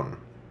of thrown.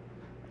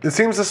 It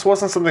seems this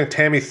wasn't something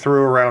Tammy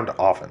threw around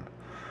often,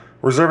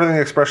 reserving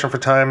the expression for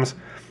times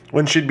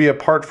when she'd be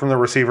apart from the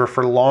receiver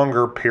for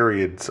longer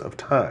periods of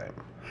time.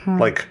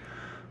 Like,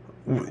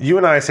 you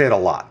and I say it a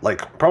lot,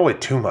 like probably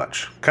too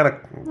much. Kind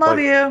of Love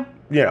you.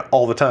 Yeah,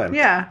 all the time.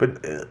 Yeah.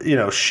 But,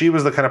 she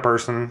was the kind of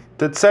person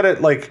that said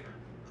it like,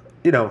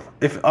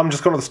 if I'm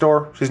just going to the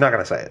store, she's not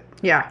going to say it.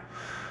 Yeah.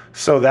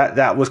 So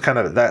that's kind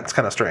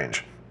of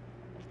strange.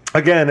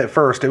 Again, at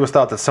first, it was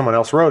thought that someone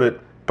else wrote it,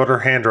 but her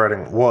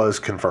handwriting was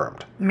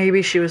confirmed.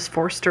 Maybe she was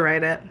forced to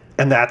write it.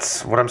 And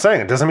that's what I'm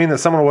saying. It doesn't mean that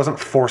someone wasn't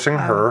forcing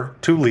her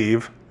to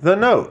leave the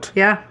note.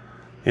 Yeah.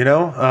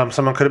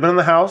 Someone could have been in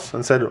the house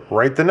and said,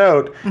 write the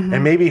note.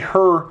 And maybe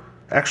her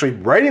actually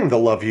writing the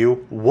love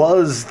you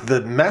was the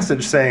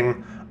message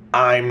saying,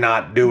 I'm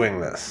not doing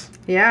this.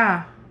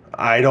 Yeah.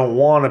 I don't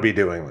want to be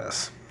doing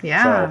this.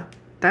 Yeah.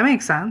 That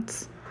makes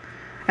sense.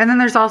 And then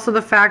there's also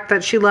the fact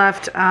that she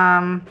left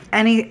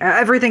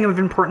everything of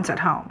importance at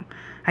home.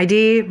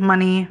 ID,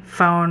 money,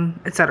 phone,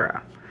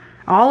 etc.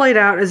 All laid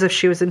out as if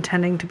she was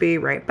intending to be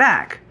right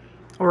back.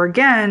 Or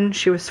again,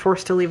 she was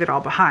forced to leave it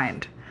all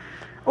behind.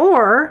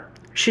 Or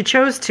she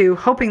chose to,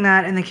 hoping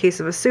that in the case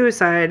of a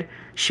suicide,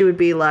 she would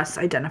be less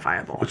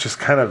identifiable. Which is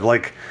kind of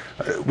like,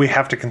 we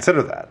have to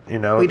consider that,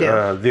 We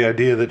do. The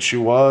idea that she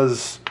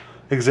was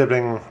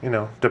exhibiting,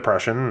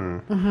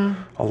 depression. And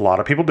a lot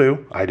of people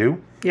do. I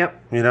do.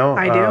 Yep.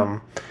 I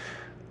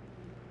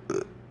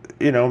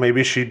do.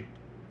 Maybe she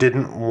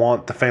didn't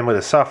want the family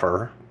to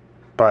suffer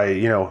by,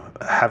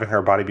 having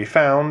her body be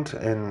found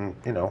in,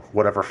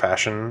 whatever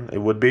fashion it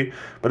would be.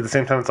 But at the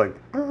same time, it's like,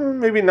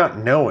 maybe not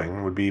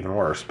knowing would be even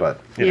worse.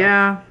 But,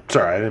 yeah.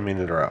 Sorry, I didn't mean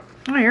to interrupt.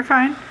 Oh, you're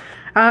fine.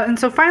 And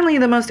so finally,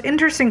 the most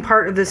interesting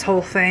part of this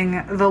whole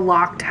thing, the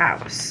locked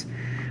house.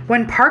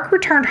 When Park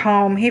returned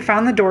home, he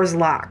found the doors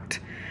locked.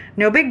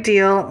 No big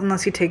deal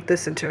unless you take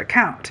this into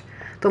account.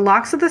 The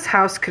locks of this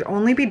house could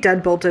only be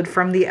deadbolted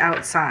from the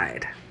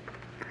outside.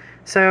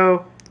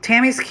 So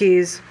Tammy's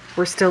keys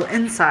were still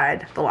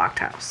inside the locked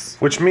house.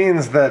 Which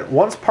means that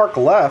once Park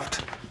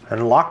left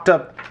and locked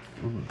up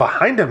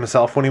behind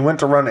himself when he went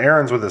to run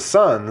errands with his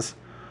sons,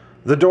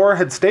 the door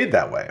had stayed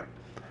that way.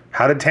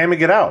 How did Tammy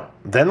get out?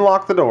 Then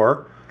lock the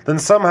door, then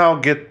somehow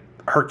get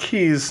her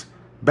keys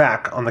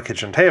back on the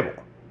kitchen table?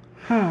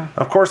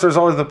 Of course, there's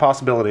always the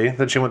possibility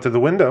that she went through the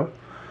window,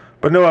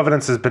 but no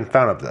evidence has been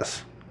found of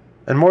this.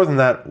 And more than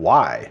that,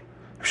 why?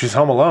 If she's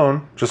home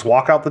alone, just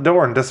walk out the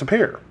door and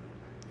disappear.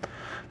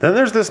 Then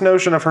there's this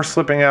notion of her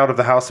slipping out of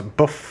the house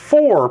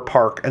before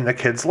Park and the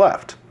kids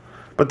left.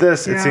 But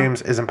this, it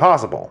seems, is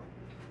impossible.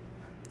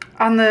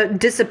 On the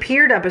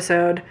disappeared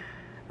episode,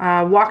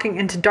 Walking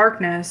into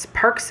Darkness,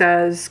 Park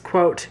says,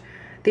 quote,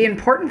 "The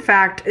important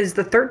fact is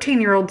the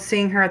 13-year-old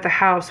seeing her at the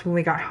house when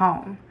we got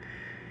home.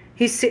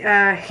 He's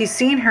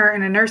seen her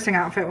in a nursing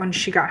outfit when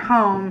she got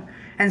home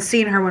and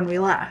seen her when we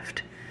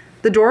left.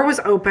 The door was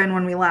open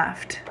when we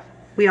left.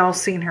 We all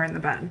seen her in the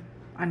bed,"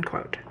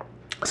 unquote.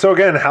 So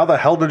again, how the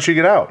hell did she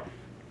get out?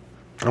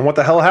 And what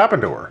the hell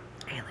happened to her?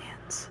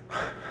 Aliens.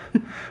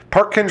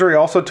 Park Kendry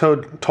also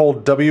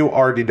told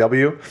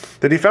WRDW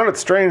that he found it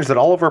strange that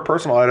all of her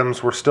personal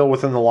items were still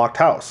within the locked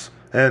house.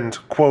 And,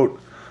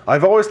 quote,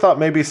 "I've always thought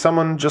maybe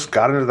someone just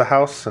got into the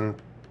house and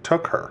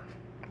took her."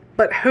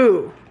 But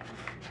who?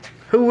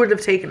 Who would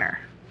have taken her?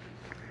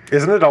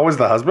 Isn't it always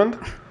the husband?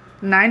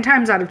 9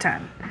 times out of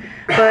 10.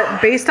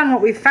 But based on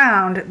what we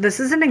found, this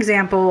is an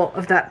example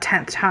of that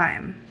 10th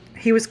time.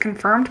 He was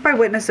confirmed by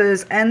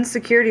witnesses and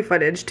security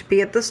footage to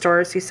be at the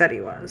stores he said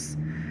he was.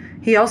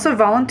 He also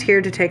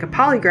volunteered to take a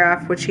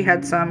polygraph, which he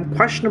had some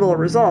questionable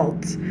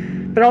results,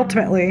 but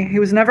ultimately he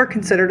was never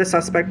considered a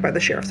suspect by the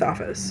sheriff's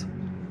office.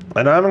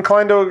 And I'm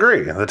inclined to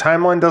agree. The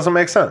timeline doesn't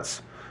make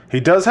sense.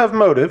 He does have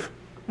motive,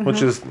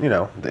 which is,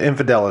 the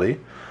infidelity,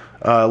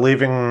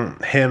 leaving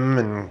him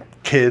and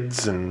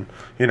kids and,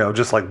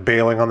 just like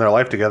bailing on their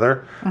life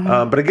together.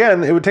 But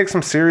again, it would take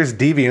some serious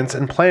deviance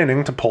and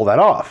planning to pull that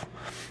off.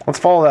 Let's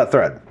follow that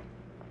thread.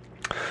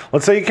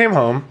 Let's say he came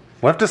home,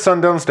 left his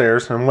son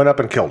downstairs, and went up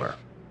and killed her.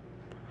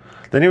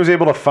 Then he was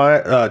able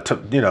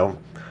to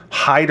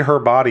hide her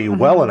body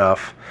well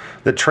enough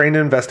that trained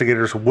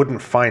investigators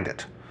wouldn't find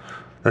it.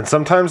 Then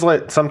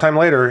sometime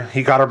later,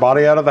 he got her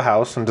body out of the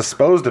house and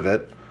disposed of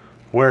it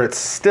where it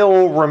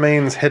still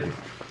remains hidden.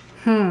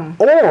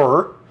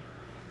 Or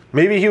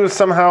maybe he was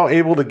somehow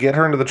able to get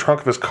her into the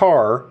trunk of his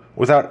car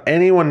without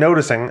anyone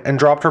noticing and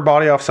dropped her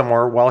body off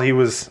somewhere while he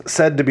was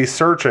said to be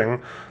searching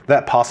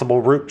that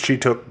possible route she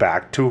took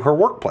back to her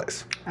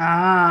workplace.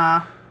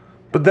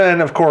 But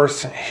then, of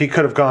course, he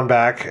could have gone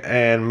back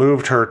and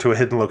moved her to a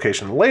hidden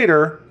location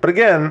later. But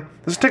again,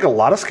 this would take a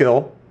lot of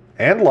skill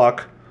and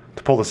luck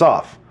to pull this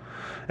off.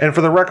 And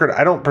for the record,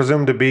 I don't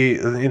presume to be,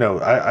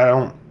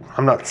 I'm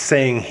not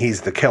saying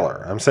he's the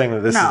killer. I'm saying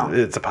that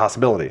it's a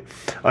possibility.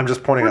 I'm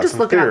just pointing out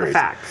some theories. We're just looking at the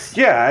facts.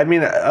 Yeah, I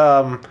mean,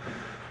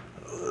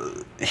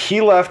 he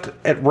left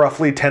at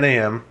roughly 10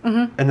 a.m.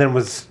 And then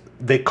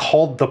they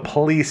called the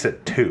police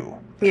at 2.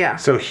 Yeah.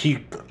 So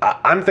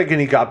I'm thinking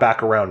he got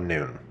back around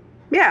noon.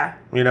 Yeah.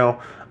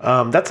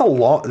 That's a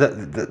long.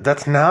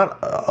 That's not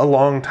a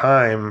long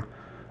time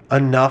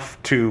enough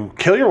to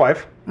kill your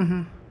wife,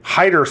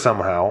 hide her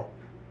somehow,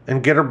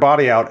 and get her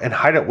body out and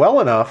hide it well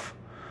enough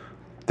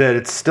that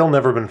it's still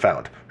never been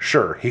found.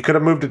 Sure, he could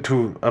have moved it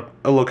to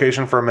a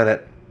location for a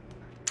minute,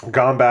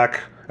 gone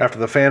back after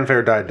the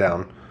fanfare died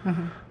down,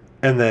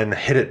 and then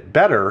hit it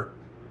better.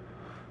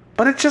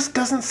 But it just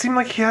doesn't seem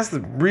like he has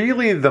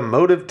really the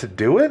motive to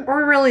do it.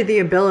 Or really the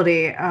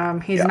ability.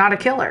 He's not a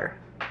killer.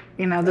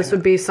 This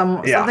would be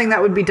something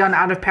that would be done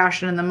out of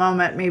passion in the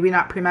moment, maybe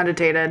not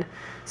premeditated.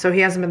 So he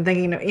hasn't been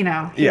thinking,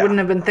 he wouldn't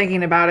have been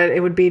thinking about it.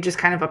 It would be just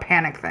kind of a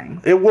panic thing.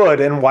 It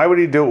would, and why would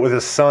he do it with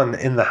his son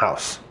in the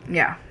house?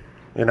 Yeah.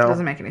 It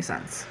doesn't make any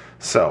sense.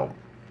 So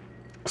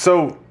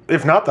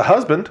if not the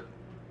husband,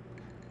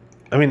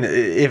 I mean,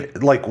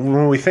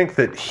 when we think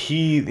that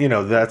he,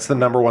 that's the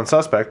number one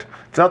suspect,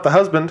 if not the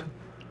husband,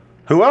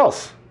 who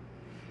else?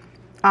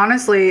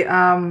 Honestly,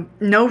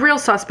 no real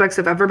suspects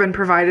have ever been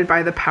provided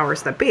by the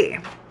powers that be.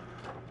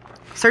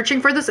 Searching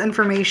for this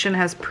information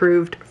has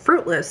proved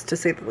fruitless, to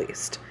say the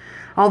least.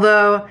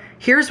 Although,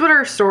 here's what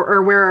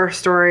where our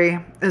story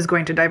is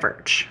going to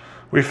diverge.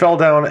 We fell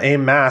down a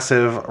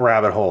massive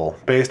rabbit hole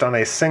based on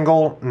a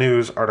single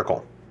news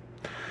article.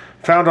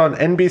 Found on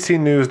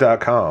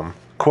NBCnews.com,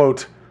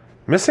 quote,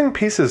 Missing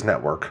Pieces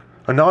Network,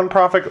 a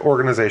nonprofit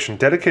organization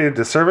dedicated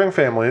to serving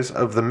families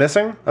of the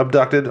missing,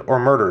 abducted, or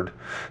murdered,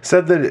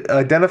 said that it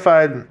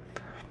identified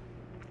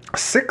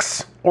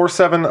 6 or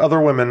 7 other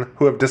women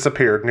who have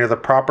disappeared near the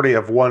property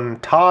of one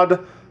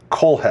Todd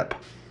Colehep.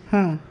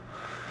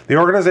 The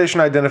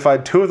organization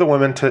identified 2 of the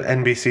women to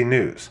NBC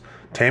News,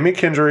 Tammy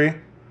Kendry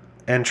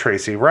and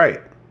Tracy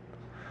Wright.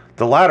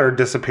 The latter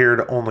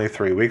disappeared only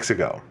 3 weeks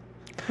ago.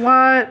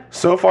 What?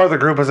 So far, the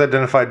group has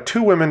identified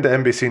 2 women to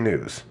NBC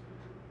News,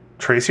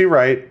 Tracy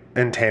Wright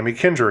and Tammy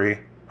Kendry,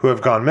 who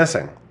have gone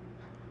missing.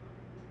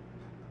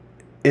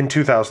 In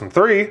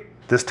 2003,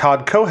 this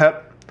Todd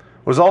Colehep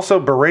was also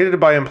berated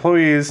by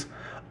employees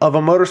of a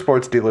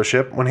motorsports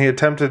dealership when he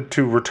attempted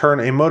to return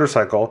a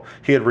motorcycle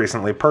he had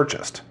recently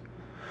purchased.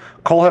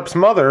 Colehep's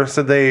mother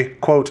said they,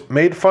 quote,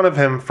 made fun of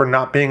him for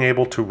not being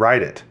able to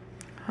ride it.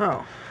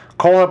 Oh.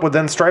 Colehep would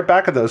then strike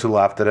back at those who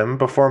laughed at him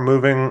before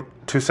moving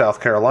to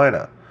South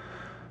Carolina.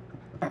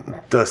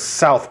 The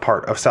south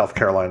part of South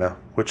Carolina,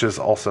 which is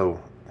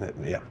also,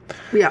 yeah.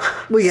 Yeah,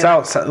 we get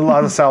South, a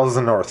lot of souths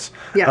and norths.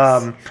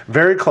 Yes.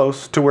 Very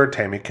close to where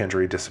Tammy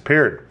Kindry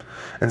disappeared.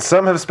 And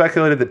some have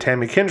speculated that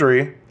Tammy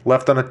Kindry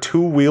left on a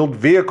two-wheeled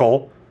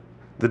vehicle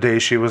the day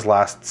she was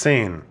last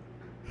seen.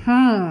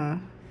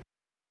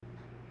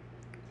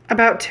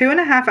 About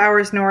 2.5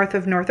 hours north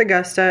of North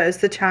Augusta is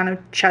the town of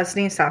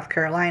Chesney, South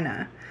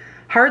Carolina.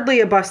 Hardly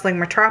a bustling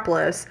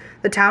metropolis,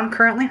 the town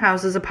currently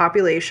houses a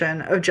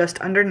population of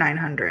just under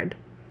 900.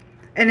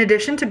 In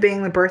addition to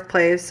being the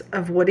birthplace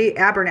of Woody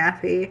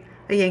Abernathy,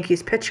 a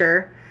Yankees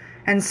pitcher,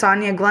 and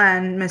Sonia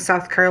Glenn, Miss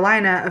South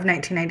Carolina of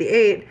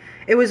 1998,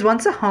 it was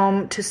once a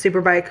home to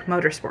Superbike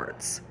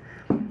Motorsports.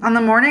 On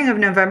the morning of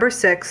November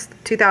 6,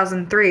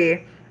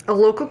 2003, a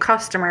local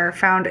customer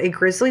found a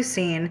grisly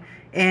scene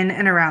in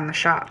and around the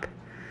shop.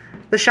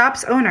 The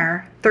shop's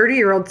owner,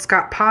 30-year-old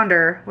Scott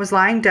Ponder, was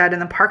lying dead in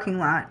the parking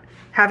lot,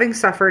 having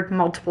suffered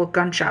multiple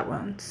gunshot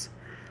wounds.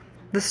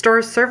 The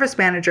store's service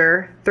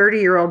manager,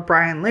 30-year-old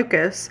Brian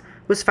Lucas,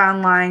 was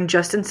found lying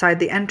just inside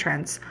the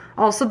entrance,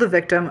 also the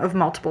victim of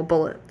multiple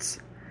bullets.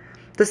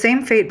 The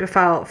same fate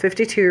befell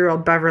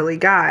 52-year-old Beverly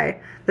Guy,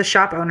 the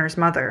shop owner's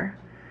mother.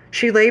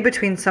 She lay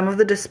between some of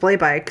the display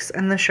bikes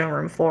and the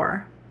showroom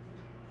floor.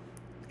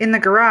 In the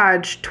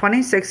garage,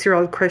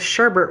 26-year-old Chris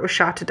Sherbert was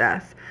shot to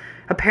death,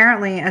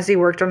 apparently as he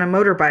worked on a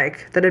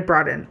motorbike that had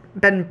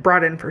been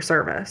brought in for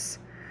service.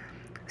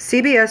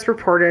 CBS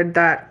reported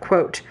that,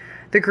 quote,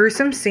 the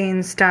gruesome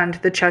scene stunned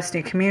the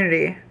Chesney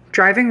community,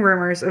 driving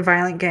rumors of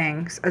violent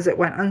gangs as it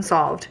went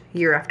unsolved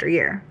year after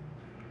year.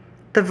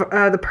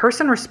 The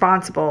person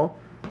responsible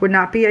would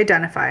not be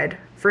identified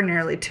for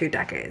nearly 2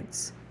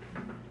 decades.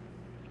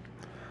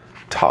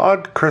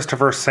 Todd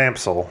Christopher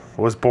Samsel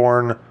was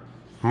born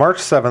March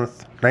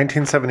 7th,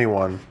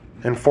 1971,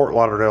 in Fort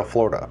Lauderdale,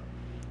 Florida.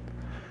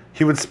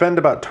 He would spend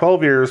about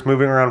 12 years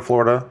moving around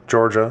Florida,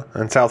 Georgia,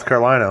 and South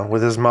Carolina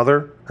with his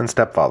mother and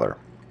stepfather.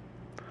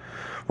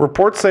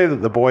 Reports say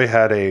that the boy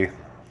had a,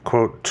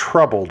 quote,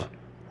 troubled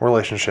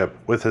relationship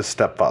with his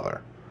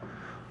stepfather.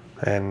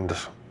 And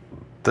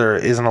there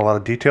isn't a lot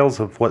of details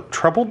of what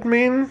troubled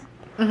mean,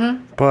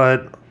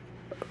 but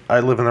I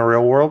live in the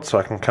real world, so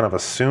I can kind of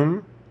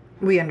assume.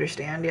 We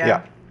understand,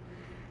 yeah.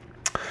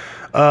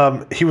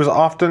 He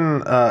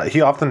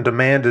often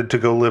demanded to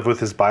go live with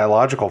his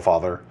biological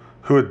father,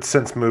 who had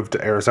since moved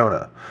to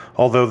Arizona,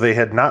 although they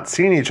had not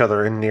seen each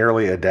other in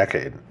nearly a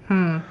decade.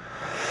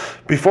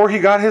 Before he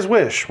got his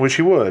wish, which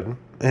he would,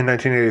 in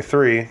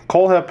 1983,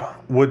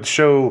 Colehep would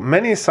show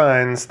many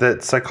signs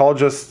that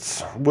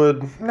psychologists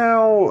would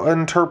now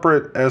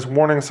interpret as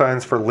warning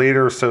signs for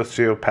later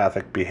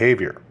sociopathic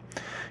behavior.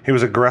 He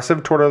was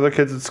aggressive toward other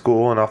kids at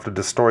school and often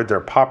destroyed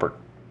their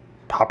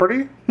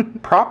property?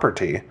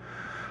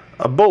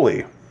 A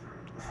bully.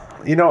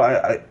 You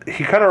know,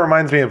 he kind of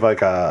reminds me of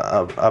like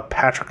a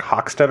Patrick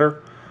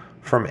Hockstetter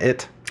from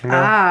It. You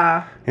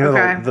know?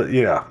 Okay.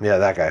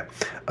 That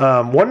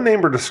guy. One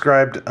neighbor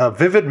described a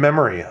vivid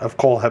memory of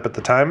Colehep at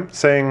the time,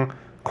 saying,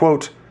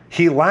 quote,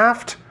 he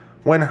laughed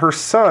when her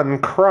son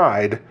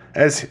cried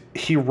as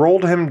he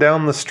rolled him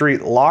down the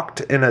street locked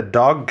in a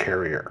dog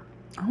carrier.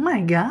 Oh my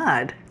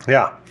God.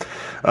 Yeah.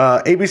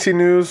 ABC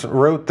News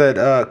wrote that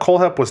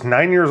Colehep was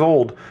 9 years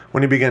old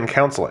when he began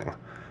counseling,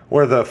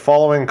 where the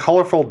following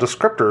colorful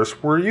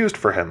descriptors were used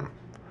for him.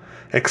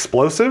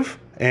 Explosive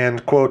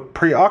and, quote,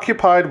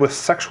 preoccupied with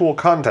sexual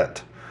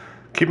content.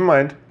 Keep in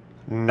mind,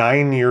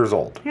 9 years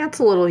old. Yeah, it's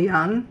a little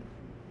young.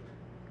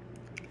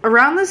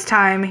 Around this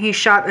time, he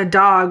shot a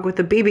dog with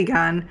a BB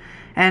gun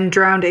and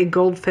drowned a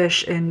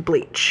goldfish in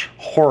bleach.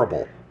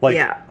 Horrible. Like,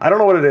 yeah. I don't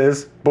know what it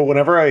is, but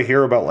whenever I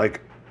hear about, like,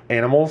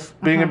 animals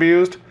being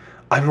abused,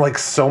 I'm, like,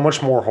 so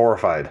much more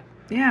horrified.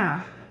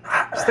 Yeah.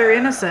 Because they're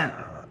innocent.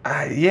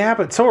 Yeah,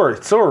 but so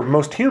are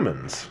most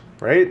humans,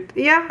 right?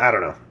 Yeah. I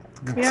don't know.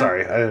 Yeah.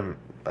 Sorry,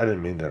 I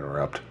didn't mean to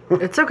interrupt.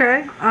 It's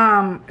okay.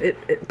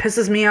 It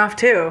pisses me off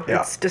too.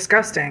 Yeah. It's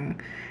disgusting.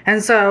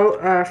 And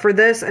so, for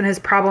this and his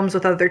problems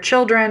with other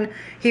children,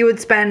 he would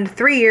spend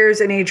 3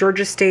 years in a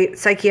Georgia State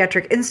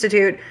Psychiatric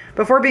Institute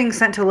before being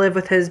sent to live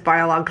with his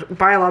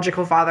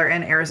biological father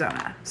in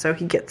Arizona. So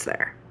he gets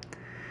there.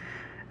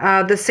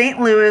 The St.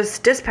 Louis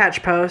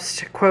Dispatch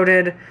Post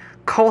quoted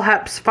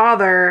Colehep's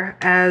father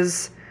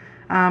as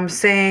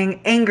saying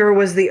anger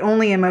was the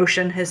only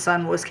emotion his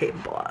son was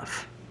capable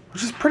of.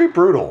 Which is pretty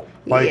brutal.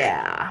 Like,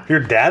 yeah. Your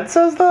dad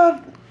says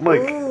that? Like,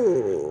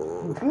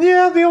 Ooh.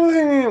 Yeah, the only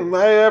thing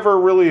I ever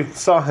really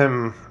saw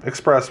him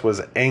express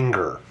was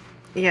anger.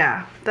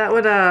 Yeah, that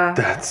would,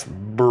 That's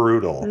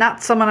brutal.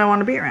 not someone I want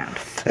to be around.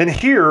 And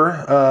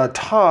here,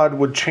 Todd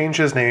would change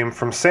his name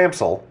from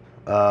Samsel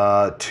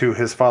to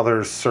his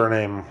father's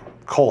surname,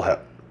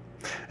 Colehep.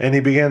 And he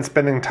began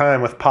spending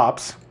time with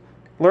Pops,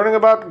 learning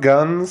about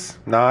guns,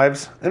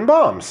 knives, and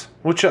bombs,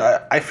 which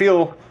I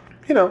feel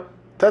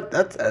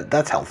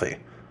that's healthy.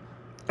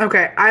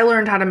 Okay, I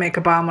learned how to make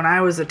a bomb when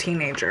I was a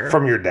teenager.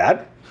 From your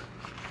dad?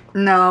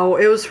 No,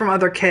 it was from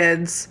other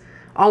kids.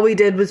 All we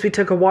did was we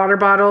took a water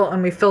bottle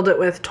and we filled it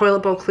with toilet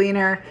bowl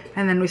cleaner,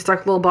 and then we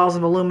stuck little balls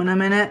of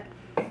aluminum in it.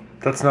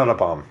 That's not a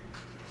bomb.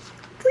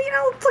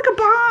 It's like a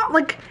bomb.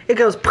 Like, it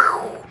goes,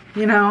 poof,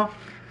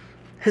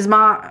 His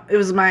mom, it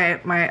was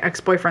my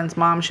ex-boyfriend's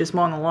mom. She was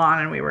mowing the lawn,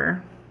 and it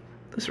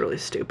was really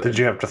stupid. Did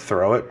you have to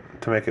throw it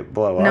to make it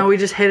blow up? No, we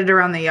just hid it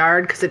around the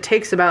yard because it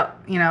takes about,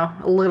 a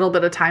little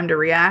bit of time to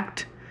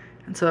react.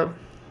 And so,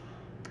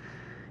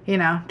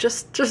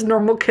 just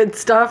normal kid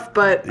stuff.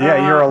 But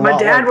you're my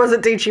dad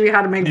wasn't teaching me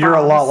how to make bombs. You're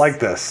a lot like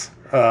this.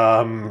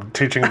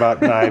 Teaching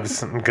about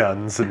knives and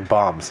guns and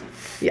bombs.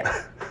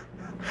 Yeah.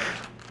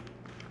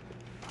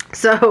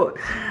 So,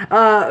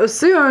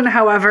 soon,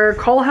 however,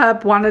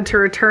 Colehep wanted to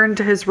return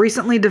to his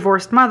recently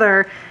divorced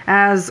mother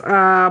as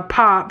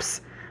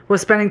Pops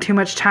was spending too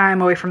much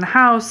time away from the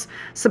house,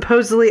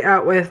 supposedly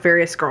out with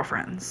various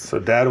girlfriends. So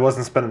Dad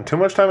wasn't spending too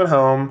much time at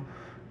home.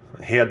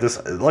 He had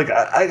this, like,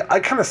 I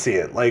kind of see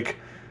it. Like,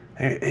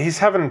 he's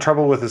having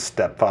trouble with his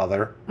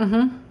stepfather.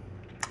 Mm-hmm.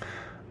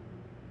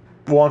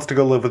 Wants to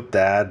go live with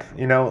Dad.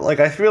 Like,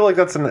 I feel like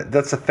that's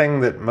a thing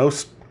that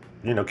most,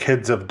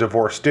 kids of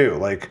divorce do.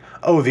 Like,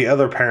 oh, the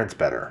other parent's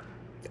better.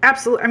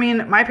 Absolutely. I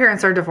mean, my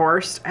parents are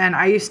divorced, and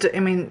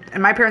and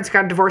my parents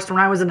got divorced when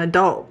I was an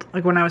adult,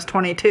 like when I was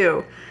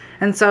 22.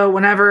 And so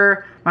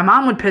whenever my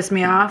mom would piss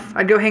me off,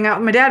 I'd go hang out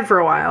with my dad for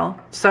a while.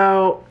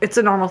 So it's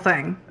a normal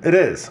thing. It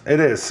is.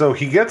 So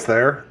he gets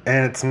there,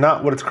 and it's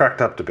not what it's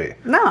cracked up to be.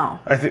 No.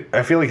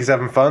 I feel like he's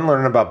having fun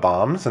learning about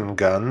bombs and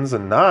guns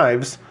and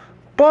knives,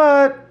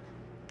 but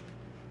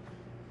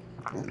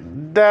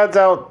Dad's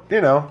out,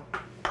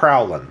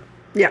 prowling.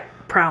 Yeah,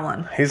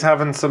 prowling. He's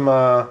having some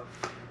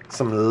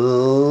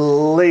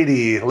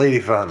lady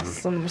fun.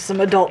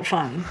 Some adult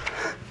fun.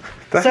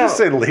 Did I just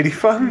say lady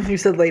fun? You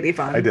said lady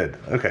fun. I did.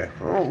 Okay.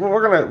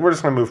 We're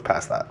just gonna move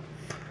past that.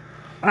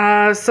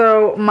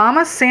 So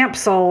Mama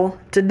Sampsol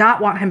did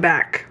not want him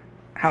back,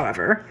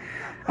 however,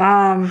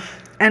 and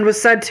was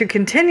said to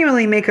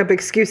continually make up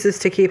excuses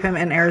to keep him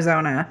in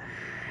Arizona.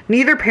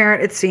 Neither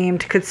parent, it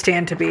seemed, could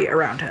stand to be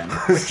around him,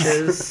 which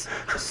is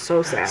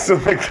so sad. So,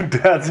 like, the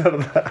dad's out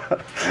of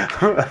that.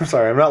 I'm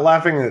sorry, I'm not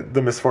laughing at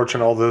the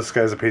misfortune. All this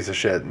guy's a piece of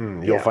shit,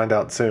 and you'll find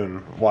out soon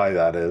why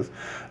that is.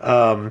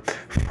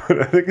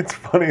 But I think it's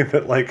funny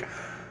that, like,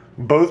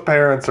 both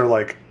parents are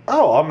like,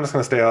 oh, I'm just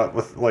going to stay out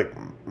with, like,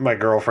 my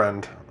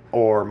girlfriend.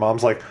 Or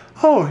mom's like,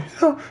 oh,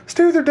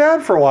 stay with your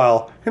dad for a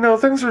while.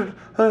 Things are,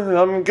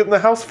 I'm getting the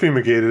house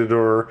fumigated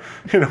or,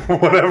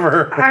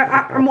 whatever.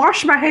 I'm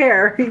washing my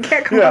hair. You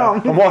can't come home.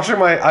 I'm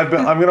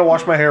going to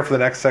wash my hair for the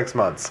next 6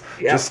 months.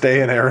 Yep. Just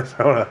stay in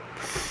Arizona.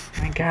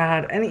 My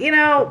God. And,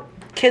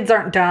 kids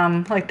aren't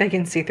dumb. Like, they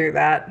can see through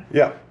that.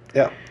 Yeah.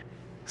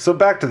 So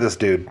back to this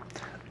dude.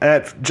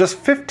 At just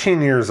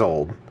 15 years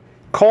old,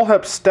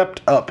 Colehep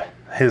stepped up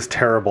his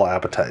terrible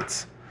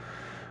appetites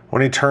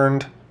when he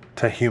turned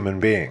to human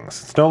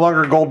beings. It's no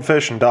longer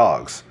goldfish and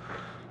dogs.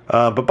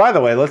 But by the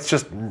way, let's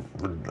just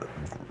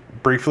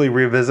briefly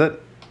revisit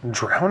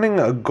drowning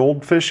a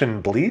goldfish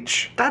in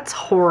bleach. That's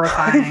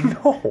horrifying. I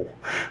know.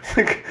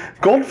 Like,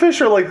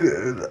 goldfish are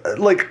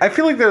like I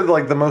feel like they're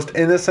like the most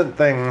innocent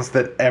things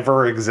that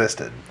ever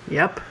existed.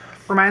 Yep.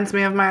 Reminds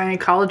me of my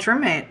college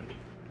roommate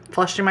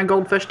flushing my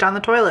goldfish down the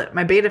toilet,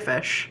 my betta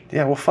fish.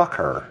 Yeah, well, fuck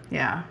her.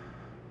 Yeah.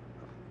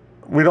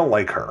 We don't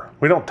like her.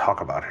 We don't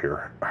talk about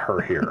her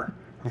here.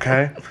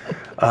 Okay?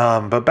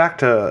 But back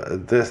to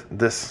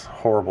this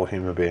horrible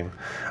human being.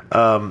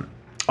 On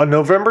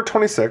November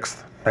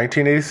 26th,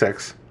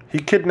 1986, he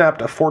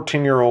kidnapped a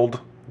 14-year-old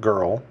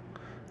girl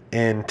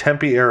in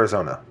Tempe,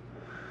 Arizona.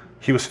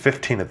 He was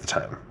 15 at the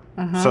time.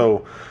 Mm-hmm.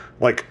 So,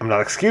 like, I'm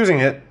not excusing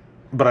it,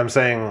 but I'm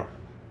saying,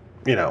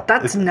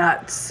 That's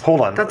nuts.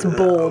 Hold on. That's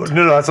bold.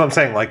 No, that's what I'm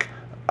saying. Like,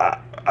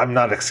 I'm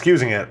not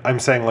excusing it. I'm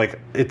saying, like,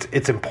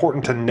 it's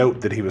important to note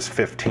that he was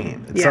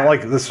 15. It's not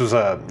like this was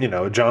a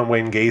John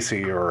Wayne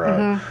Gacy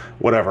or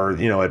whatever,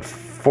 at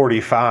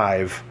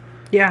 45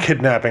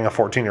 kidnapping a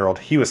 14-year-old.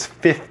 He was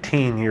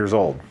 15 years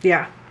old.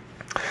 Yeah.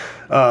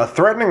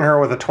 Threatening her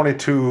with a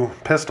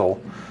 .22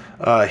 pistol,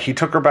 he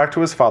took her back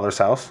to his father's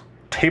house,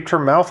 taped her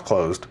mouth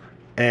closed,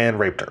 and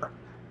raped her.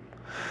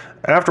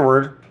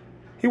 Afterward,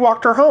 he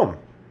walked her home.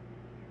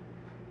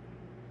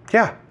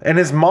 Yeah, and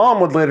his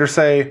mom would later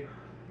say,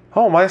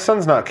 oh, my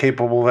son's not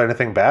capable of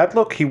anything bad.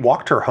 Look, he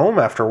walked her home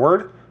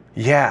afterward.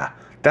 Yeah,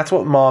 that's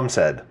what mom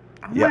said.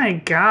 Oh, my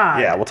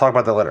God. Yeah, we'll talk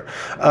about that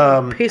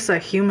later. Piece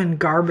of human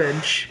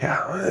garbage.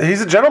 Yeah,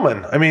 he's a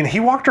gentleman. I mean, he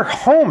walked her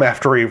home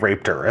after he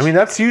raped her. I mean,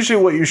 that's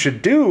usually what you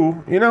should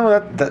do.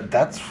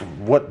 That's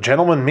what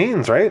gentleman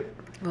means, right?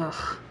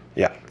 Ugh.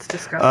 Yeah. It's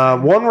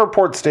disgusting. One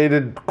report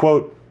stated,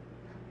 quote,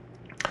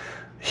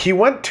 he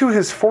went to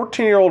his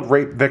 14-year-old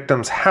rape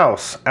victim's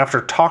house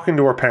after talking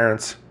to her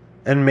parents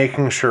and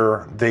making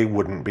sure they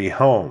wouldn't be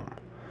home.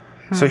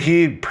 So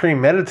he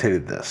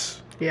premeditated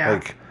this. Yeah.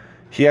 Like,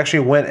 he actually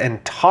went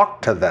and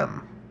talked to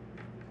them.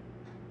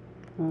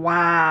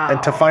 Wow.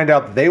 And to find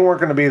out they weren't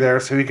going to be there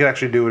so he could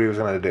actually do what he was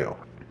going to do.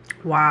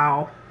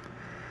 Wow.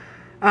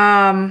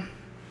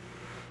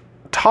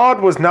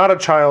 Todd was not a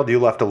child you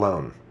left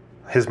alone,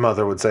 his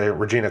mother would say,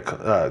 Regina,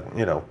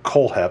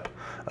 Colehep.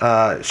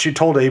 She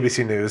told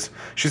ABC News,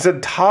 she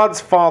said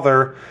Todd's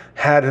father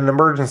had an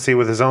emergency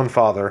with his own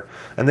father,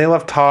 and they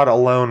left Todd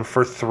alone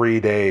for 3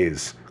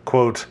 days.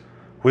 Quote,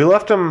 we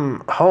left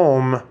him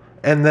home,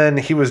 and then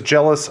he was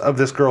jealous of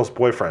this girl's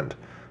boyfriend.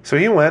 So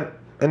he went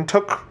and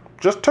took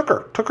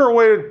her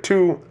away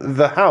to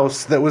the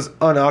house that was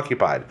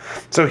unoccupied.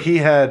 So he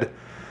had,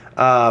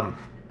 by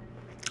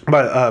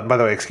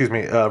the way, excuse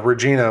me,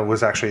 Regina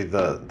was actually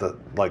the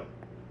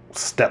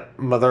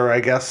stepmother, I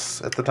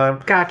guess, at the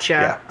time. Gotcha.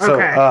 Yeah.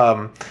 So,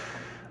 okay.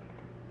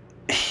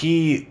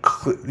 He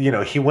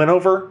went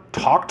over,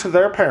 talked to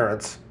their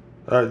parents,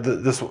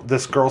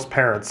 this girl's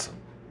parents,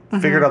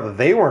 figured out that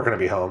they weren't going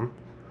to be home,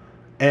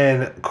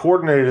 and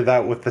coordinated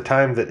that with the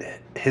time that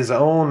his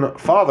own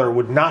father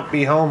would not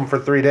be home for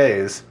 3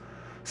 days,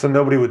 so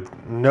nobody would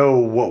know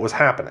what was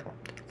happening.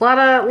 A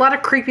lot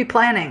of creepy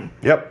planning.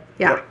 Yep.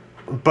 Yeah.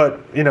 Yep. But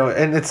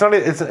and it's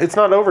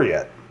not over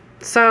yet.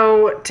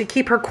 So to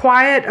keep her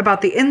quiet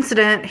about the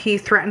incident, he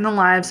threatened the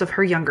lives of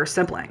her younger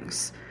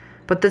siblings.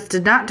 But this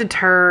did not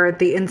deter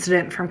the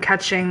incident from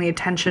catching the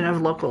attention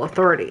of local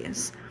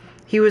authorities.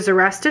 He was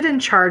arrested and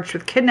charged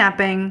with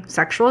kidnapping,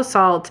 sexual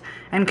assault,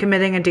 and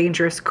committing a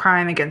dangerous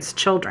crime against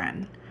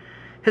children.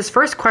 His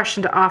first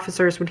question to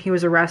officers when he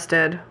was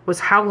arrested was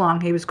how long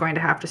he was going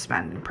to have to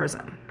spend in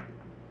prison.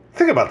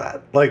 Think about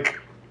that.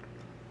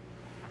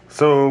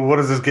 So what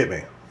does this get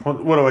me? What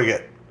do I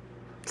get?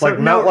 So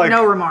no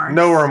remorse.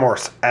 No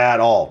remorse at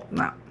all.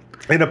 No.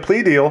 In a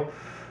plea deal,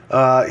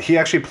 he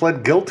actually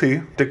pled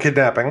guilty to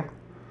kidnapping,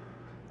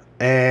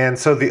 and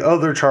so the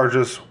other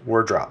charges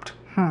were dropped.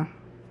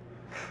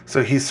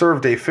 So he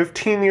served a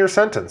 15-year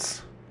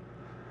sentence.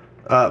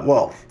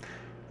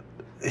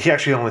 He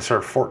actually only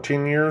served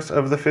 14 years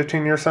of the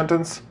 15-year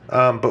sentence.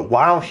 But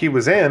while he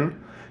was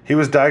in, he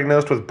was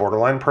diagnosed with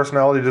borderline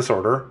personality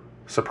disorder.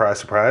 Surprise,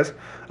 surprise.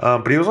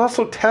 But he was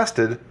also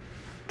tested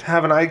to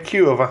have an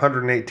IQ of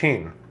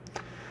 118.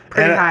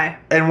 Pretty high.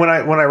 And when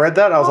I read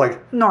that, I was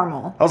like...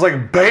 Normal. I was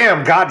like,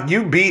 bam, God,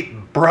 you beat,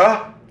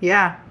 bruh.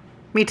 Yeah.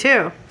 Me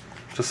too.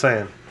 Just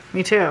saying.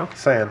 Me too.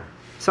 Saying.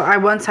 So I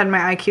once had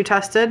my IQ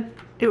tested.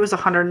 It was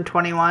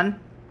 121.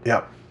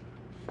 Yep.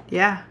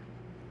 Yeah.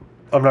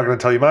 I'm not going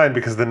to tell you mine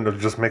because then it'll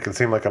just make it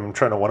seem like I'm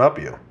trying to one-up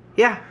you.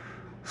 Yeah.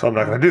 So I'm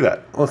not going to do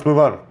that. Let's move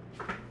on.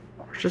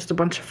 We're just a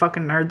bunch of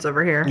fucking nerds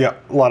over here. Yeah,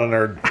 a lot of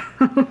nerd.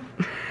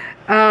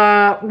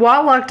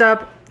 While locked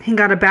up, he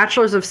got a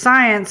bachelor's of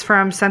science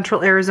from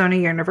Central Arizona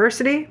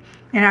University,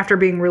 and after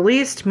being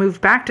released,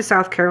 moved back to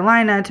South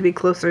Carolina to be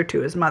closer to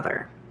his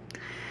mother.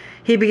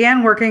 He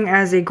began working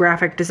as a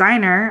graphic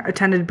designer,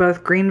 attended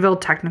both Greenville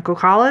Technical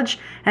College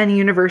and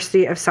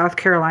University of South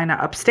Carolina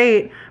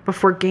upstate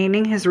before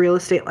gaining his real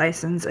estate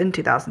license in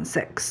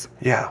 2006.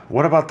 Yeah,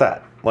 what about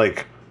that?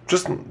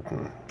 Just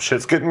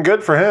shit's getting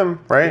good for him,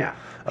 right?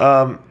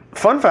 Yeah.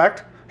 Fun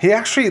fact, he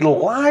actually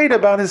lied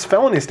about his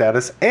felony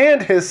status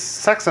and his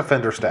sex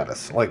offender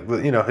status,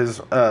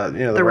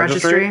 the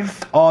registry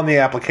on the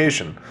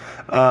application.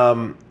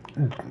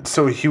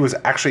 So he was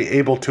actually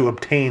able to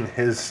obtain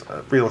his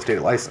real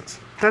estate license.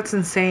 That's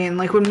insane.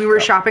 When we were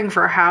shopping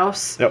for a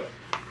house, Yep.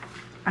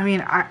 I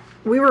mean,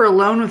 we were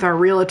alone with our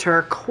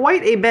realtor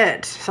quite a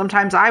bit.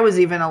 Sometimes I was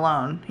even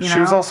alone. She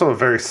was also a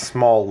very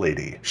small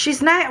lady.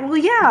 She's nice. Well,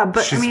 yeah,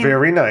 but she's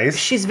very nice.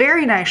 She's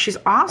very nice. She's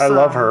awesome. I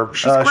love her.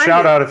 She's great.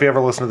 Shout out if you ever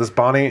listen to this,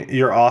 Bonnie.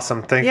 You're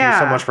awesome. Thank you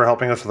so much for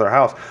helping us with our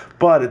house.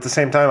 But at the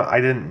same time, I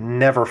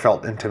never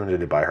felt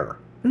intimidated by her.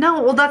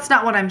 No, well, that's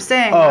not what I'm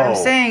saying. What I'm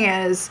saying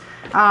is,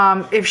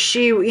 if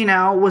she,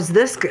 was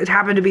it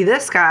happened to be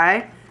this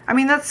guy. I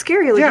mean, that's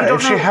scary.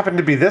 If she happened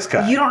to be this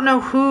guy. You don't know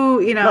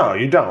who, No,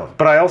 you don't.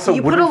 But I also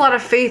You put a lot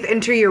of faith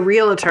into your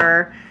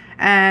realtor,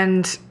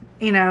 and,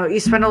 you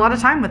spend a lot of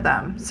time with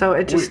them. So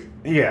it's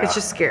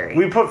just scary.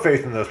 We put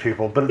faith in those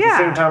people. But at the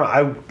same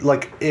time,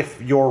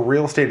 if your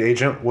real estate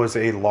agent was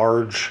a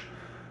large,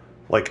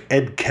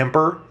 Ed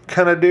Kemper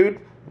kind of dude,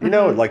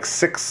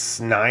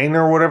 6'9"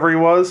 or whatever he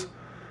was,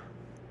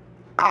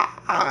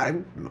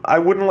 I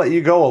wouldn't let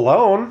you go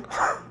alone.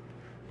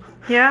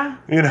 Yeah.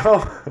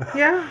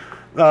 Yeah.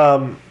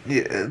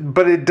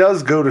 But it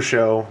does go to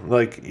show,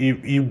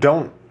 you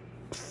don't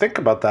think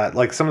about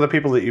that. Some of the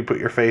people that you put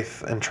your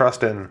faith and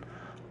trust in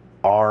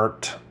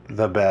aren't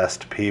the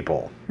best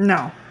people.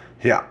 No.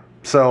 Yeah.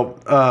 So,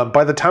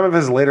 by the time of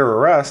his later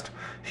arrest,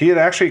 he had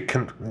actually,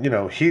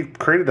 he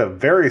created a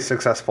very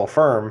successful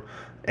firm,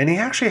 and he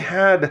actually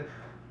had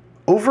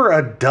over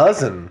a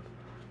dozen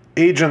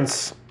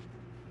agents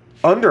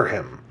under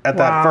him at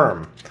that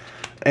firm.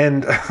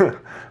 And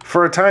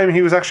for a time,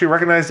 he was actually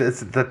recognized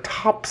as the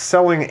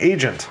top-selling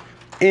agent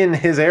in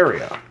his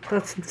area.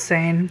 That's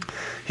insane.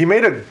 He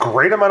made a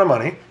great amount of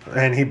money,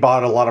 and he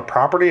bought a lot of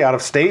property out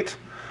of state,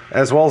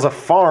 as well as a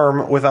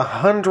farm with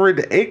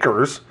 100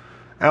 acres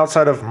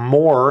outside of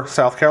Moore,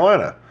 South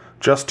Carolina,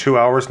 just 2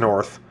 hours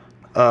north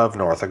of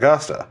North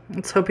Augusta.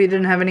 Let's hope he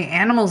didn't have any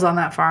animals on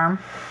that farm.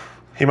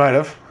 He might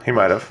have.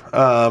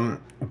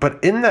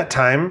 But in that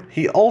time,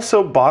 he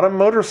also bought a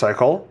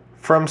motorcycle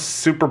from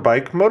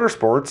Superbike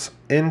Motorsports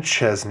in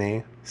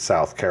Chesney,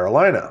 South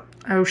Carolina.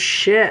 Oh,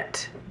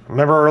 shit.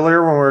 Remember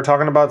earlier when we were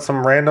talking about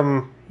some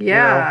random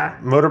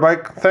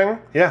motorbike thing?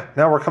 Yeah,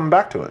 now we're coming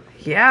back to it.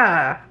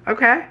 Yeah,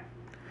 okay.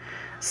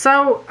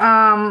 So,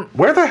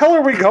 where the hell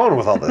are we going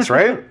with all this,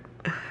 right?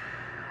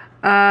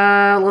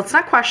 Let's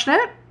not question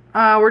it.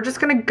 We're just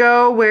going to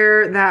go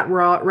where that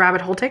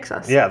rabbit hole takes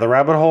us. Yeah, the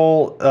rabbit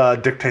hole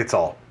dictates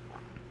all.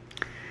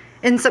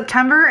 In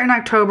September and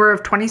October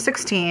of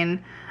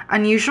 2016,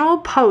 unusual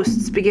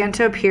posts began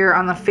to appear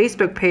on the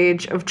Facebook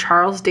page of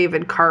Charles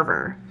David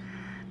Carver.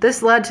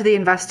 This led to the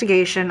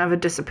investigation of a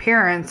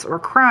disappearance or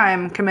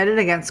crime committed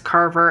against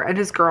Carver and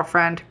his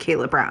girlfriend,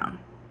 Kayla Brown.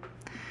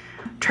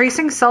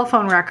 Tracing cell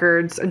phone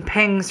records and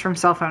pings from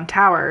cell phone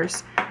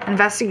towers,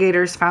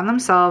 investigators found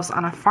themselves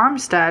on a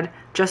farmstead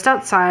just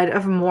outside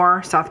of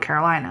Moore, South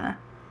Carolina.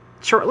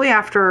 Shortly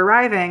after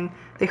arriving,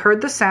 they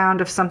heard the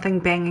sound of something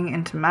banging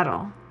into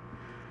metal.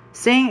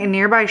 Seeing a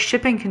nearby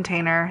shipping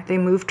container, they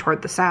moved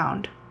toward the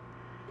sound.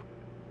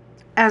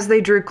 As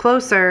they drew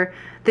closer,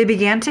 they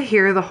began to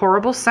hear the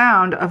horrible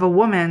sound of a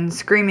woman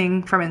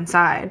screaming from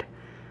inside.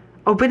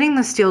 Opening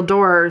the steel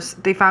doors,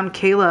 they found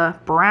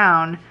Kayla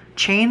Brown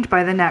chained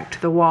by the neck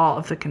to the wall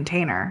of the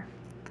container.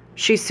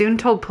 She soon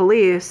told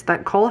police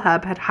that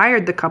Kohlhepp had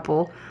hired the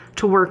couple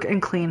to work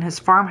and clean his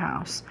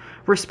farmhouse,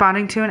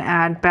 responding to an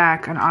ad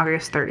back on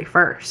August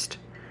 31st.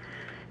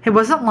 It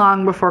wasn't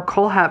long before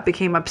Kohlhepp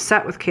became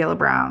upset with Kayla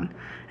Brown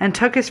and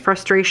took his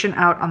frustration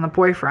out on the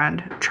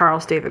boyfriend,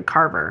 Charles David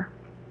Carver.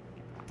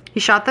 He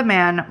shot the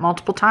man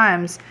multiple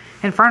times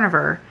in front of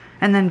her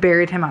and then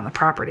buried him on the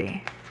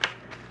property.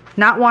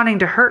 Not wanting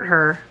to hurt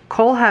her,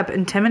 Kohlhepp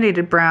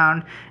intimidated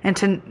Brown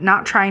into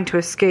not trying to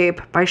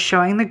escape by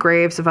showing the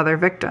graves of other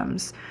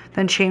victims,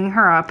 then chaining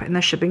her up in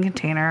the shipping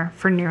container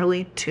for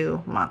nearly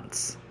 2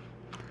 months.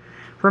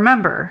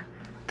 Remember,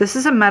 this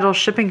is a metal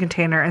shipping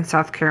container in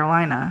South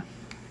Carolina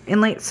in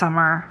late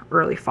summer,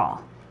 early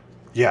fall.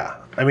 Yeah,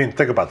 I mean,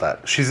 think about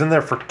that. She's in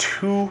there for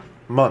 2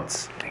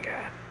 months. Oh my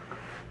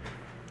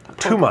God.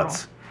 2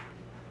 months.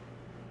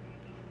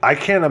 I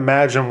can't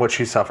imagine what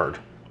she suffered.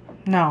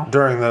 No.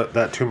 During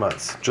that 2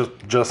 months. Just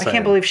saying. I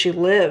can't believe she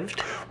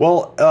lived.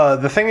 Well,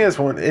 the thing is,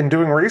 in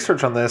doing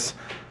research on this,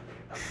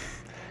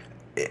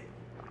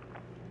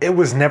 it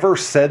was never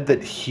said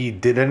that he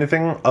did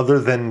anything other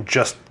than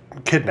just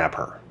kidnap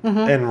her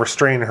and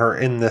restrain her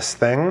in this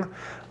thing.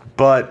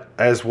 But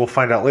as we'll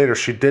find out later,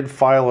 she did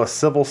file a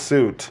civil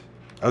suit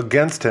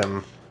against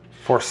him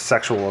for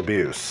sexual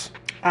abuse.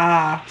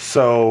 Ah.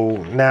 So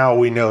now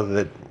we know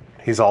that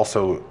he's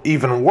also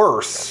even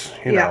worse,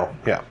 you know.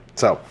 Yeah.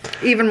 So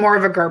even more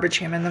of a garbage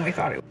human than we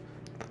thought he was.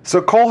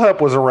 So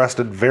Kohlhepp was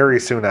arrested very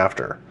soon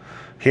after.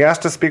 He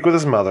asked to speak with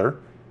his mother.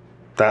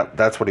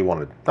 That's what he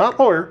wanted. Not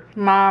lawyer.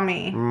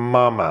 Mommy.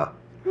 Mama.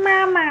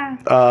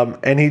 Mama.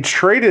 And he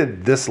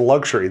traded this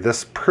luxury,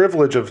 this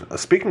privilege of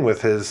speaking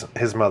with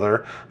his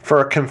mother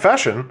for a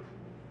confession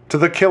to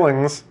the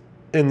killings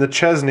in the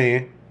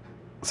Chesney,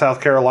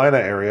 South Carolina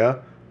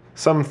area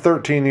some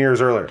 13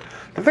 years earlier.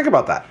 Now think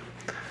about that.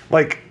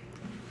 Like,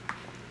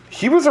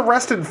 he was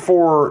arrested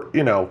for,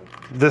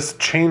 this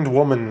chained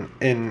woman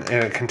in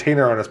a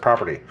container on his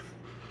property.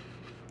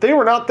 They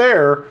were not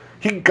there.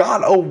 He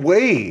got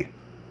away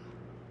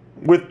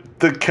with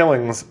the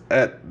killings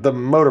at the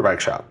motorbike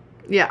shop.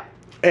 Yeah.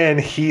 And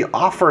he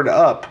offered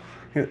up.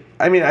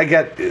 I mean, I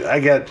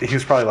get. He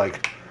was probably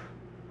like,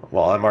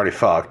 well, I'm already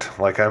fucked.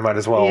 Like, I might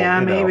as well,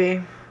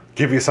 maybe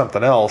give you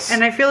something else.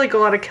 And I feel like a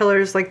lot of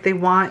killers, like, they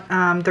want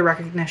the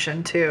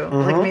recognition, too.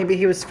 Like, maybe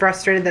he was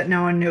frustrated that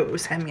no one knew it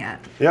was him yet.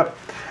 Yep.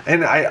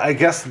 And I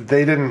guess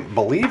they didn't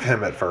believe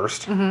him at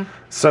first.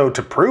 So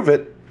to prove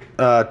it,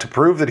 to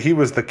prove that he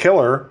was the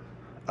killer,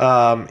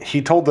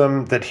 he told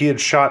them that he had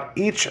shot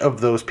each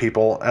of those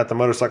people at the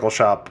motorcycle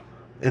shop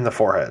in the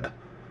forehead.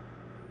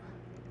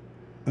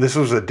 This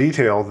was a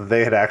detail that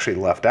they had actually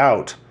left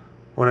out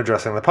when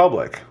addressing the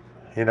public,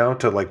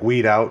 to, like,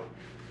 weed out.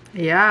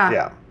 Yeah.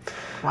 Yeah.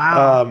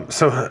 Wow.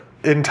 So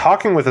in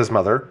talking with his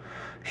mother,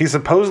 he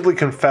supposedly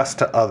confessed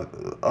to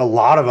a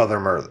lot of other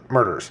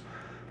murders.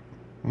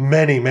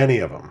 Many, many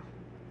of them.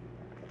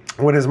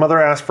 When his mother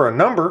asked for a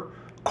number,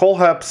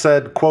 Kohlhepp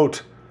said,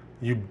 quote,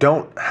 "You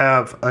don't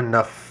have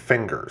enough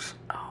fingers."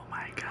 Oh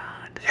my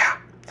God. Yeah.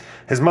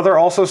 His mother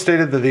also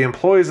stated that the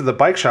employees of the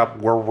bike shop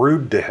were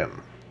rude to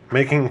him,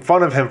 making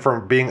fun of him for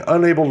being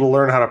unable to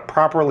learn how to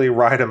properly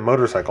ride a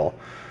motorcycle,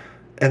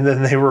 and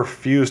then they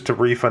refused to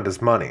refund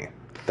his money.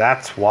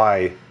 That's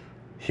why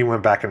he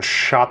went back and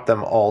shot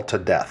them all to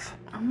death.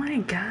 Oh my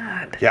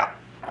God. Yeah.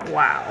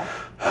 Wow.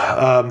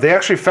 They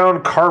actually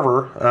found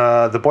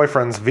Carver, the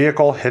boyfriend's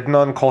vehicle, hidden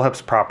on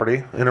Kohlhepp's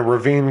property in a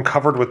ravine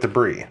covered with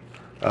debris.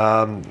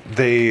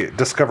 They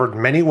discovered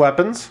many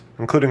weapons,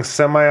 including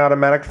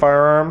semi-automatic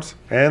firearms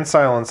and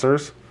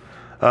silencers.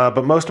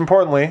 But most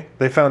importantly,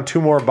 they found 2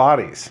 more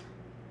bodies.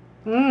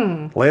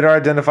 Later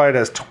identified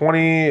as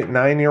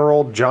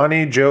 29-year-old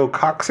Johnny Joe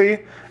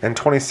Coxey and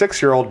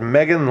 26-year-old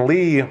Megan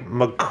Lee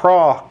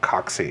McCraw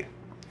Coxey.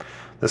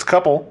 This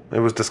couple, it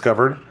was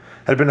discovered,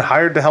 had been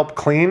hired to help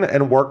clean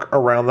and work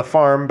around the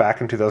farm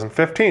back in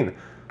 2015.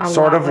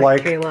 Sort of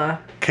like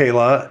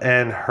Kayla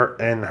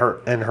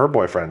and her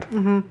boyfriend.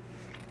 Mm-hmm.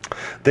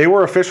 They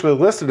were officially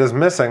listed as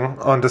missing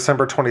on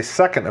December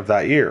 22nd of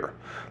that year.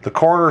 The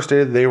coroner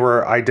stated they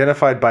were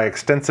identified by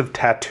extensive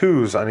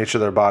tattoos on each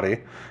of their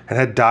body and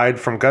had died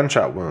from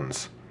gunshot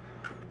wounds.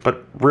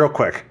 But real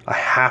quick, I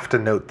have to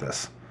note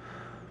this.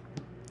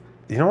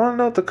 You don't want to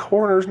know what the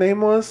coroner's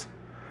name was?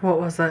 What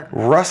was it?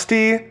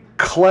 Rusty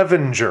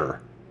Clevenger.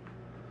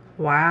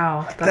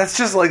 Wow. That's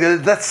just like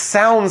that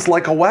sounds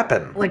like a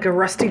weapon. Like a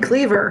rusty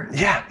cleaver.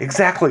 Yeah,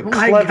 exactly. Oh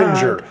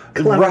Clevenger.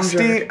 Clevenger.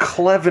 Rusty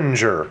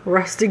Clevenger.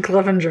 Rusty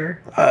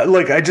Clevenger.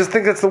 I just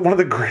think that's one of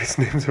the greatest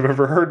names I've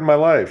ever heard in my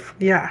life.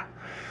 Yeah.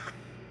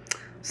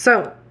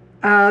 So,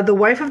 the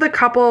wife of the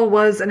couple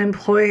was an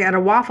employee at a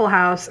Waffle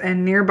House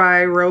in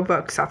nearby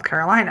Roebuck, South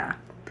Carolina.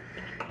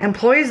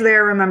 Employees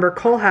there remember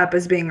Kohlhepp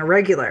as being a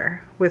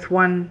regular, with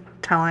one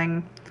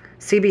telling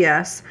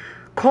CBS,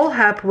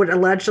 Kohlhepp would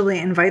allegedly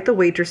invite the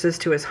waitresses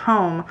to his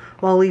home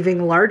while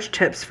leaving large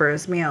tips for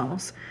his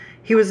meals.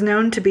 He was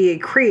known to be a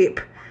creep,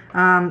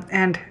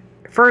 and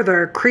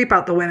further, creep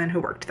out the women who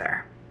worked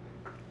there.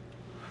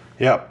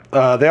 Yeah.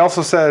 They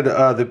also said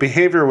the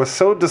behavior was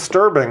so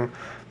disturbing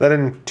that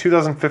in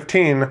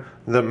 2015,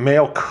 the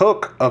male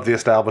cook of the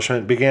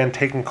establishment began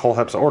taking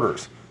Kohlhepp's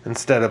orders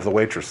instead of the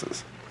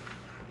waitresses.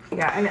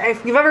 Yeah, and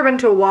if you've ever been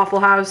to a Waffle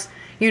House,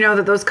 you know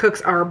that those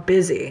cooks are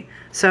busy.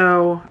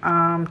 So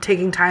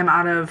taking time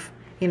out of,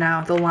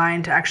 the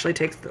line to actually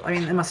take,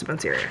 it must have been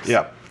serious.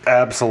 Yeah,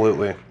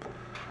 absolutely.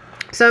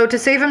 So to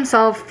save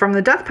himself from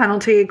the death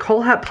penalty,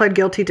 Kohlhepp pled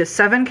guilty to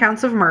 7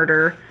 counts of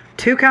murder,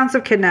 2 counts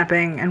of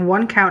kidnapping, and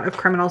 1 count of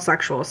criminal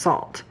sexual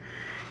assault.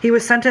 He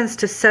was sentenced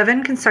to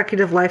 7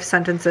 consecutive life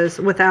sentences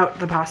without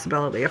the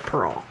possibility of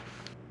parole.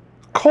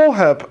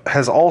 Kohlhepp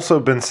has also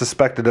been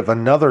suspected of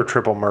another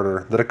triple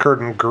murder that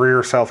occurred in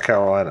Greer, South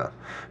Carolina,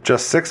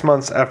 just 6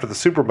 months after the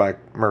Superbike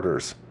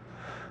murders.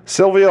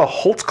 Sylvia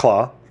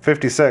Holtzclaw,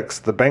 56,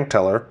 the bank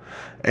teller,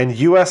 and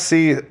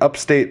USC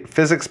upstate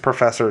physics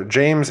professor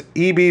James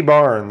E.B.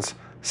 Barnes,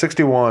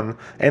 61,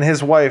 and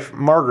his wife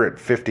Margaret,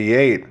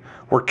 58,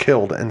 were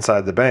killed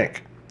inside the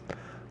bank.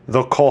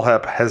 Though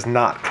Kohlhepp has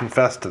not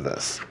confessed to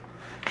this.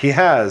 He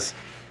has,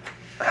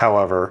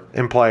 however,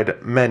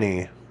 implied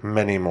many,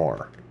 many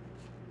more.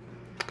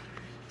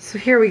 So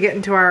here we get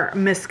into our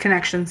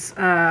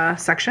misconnections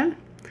section.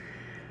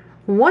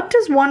 What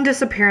does one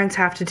disappearance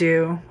have to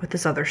do with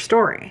this other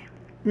story?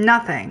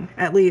 Nothing,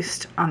 at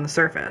least on the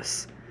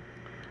surface.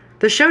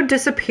 The show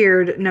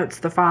Disappeared notes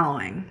the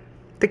following.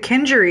 The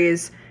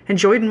Kingerys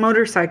enjoyed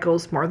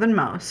motorcycles more than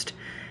most,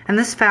 and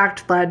this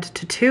fact led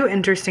to 2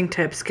 interesting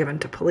tips given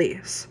to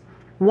police.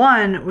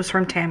 One was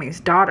from Tammy's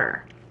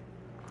daughter.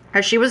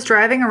 As she was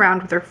driving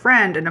around with her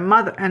friend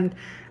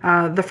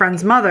the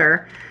friend's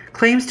mother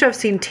claims to have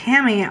seen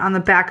Tammy on the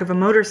back of a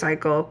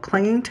motorcycle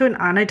clinging to an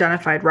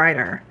unidentified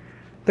rider.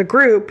 The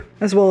group,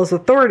 as well as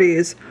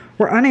authorities,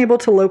 were unable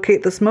to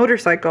locate this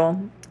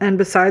motorcycle, and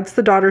besides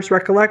the daughter's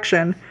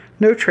recollection,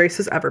 no trace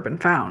has ever been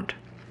found.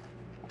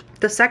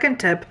 The second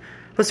tip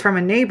was from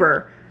a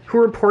neighbor who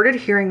reported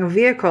hearing a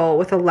vehicle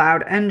with a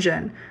loud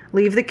engine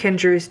leave the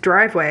Kingery's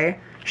driveway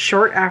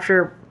short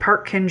after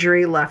Park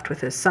Kingery left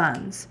with his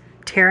sons,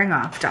 tearing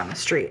off down the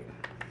street.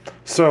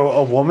 So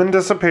a woman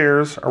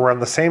disappears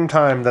around the same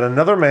time that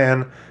another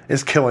man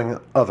is killing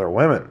other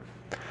women.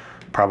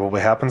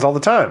 Probably happens all the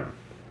time.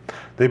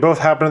 They both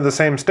happen in the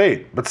same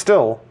state, but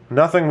still,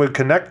 nothing would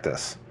connect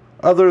this,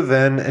 other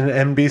than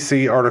an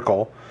NBC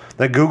article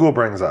that Google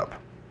brings up.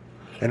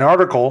 An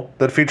article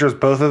that features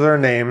both of their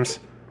names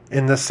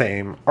in the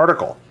same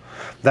article.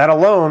 That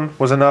alone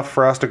was enough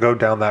for us to go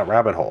down that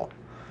rabbit hole.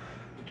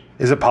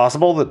 Is it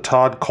possible that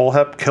Todd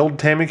Kohlhepp killed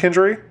Tammy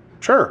Kingery?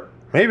 Sure,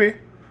 maybe.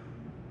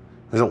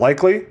 Is it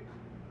likely?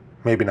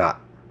 Maybe not.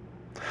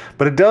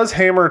 But it does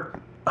hammer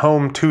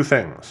home 2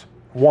 things.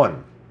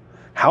 1,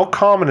 how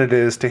common it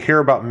is to hear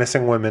about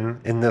missing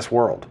women in this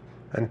world.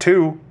 And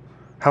 2,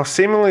 how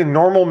seemingly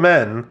normal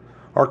men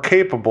are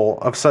capable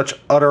of such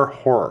utter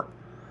horror.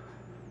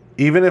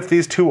 Even if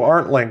these 2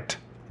 aren't linked,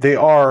 they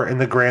are in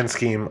the grand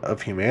scheme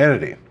of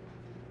humanity.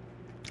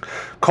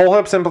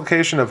 Kohlhepp's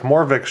implication of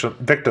more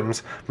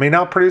victims may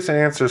not produce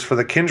answers for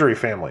the Kingery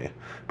family,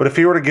 but if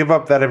he were to give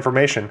up that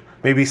information,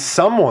 maybe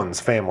someone's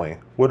family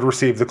would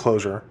receive the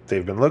closure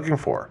they've been looking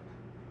for.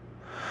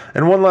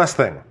 And one last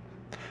thing.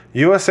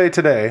 USA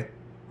Today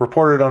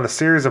reported on a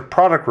series of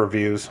product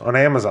reviews on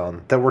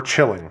Amazon that were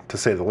chilling, to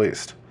say the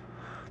least.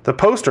 The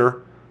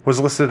poster was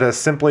listed as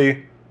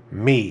simply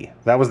Me.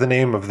 That was the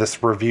name of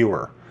this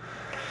reviewer.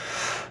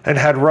 And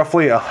had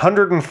roughly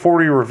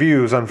 140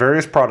 reviews on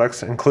various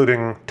products,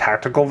 including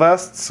tactical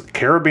vests,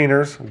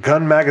 carabiners,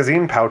 gun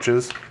magazine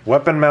pouches,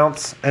 weapon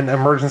mounts, and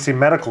emergency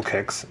medical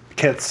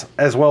kits,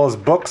 as well as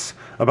books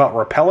about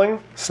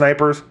rappelling,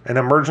 snipers, and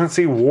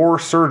emergency war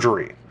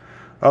surgery.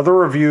 Other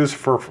reviews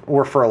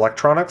were for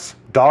electronics,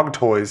 dog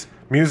toys,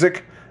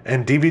 music,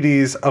 and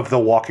DVDs of The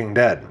Walking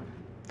Dead.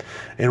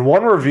 In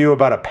one review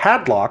about a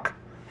padlock,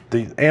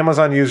 the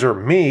Amazon user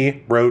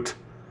Me wrote,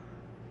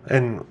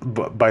 and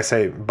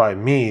by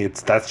me,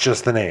 that's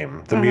just the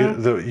name.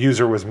 The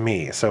user was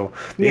Me. So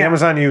the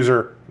Amazon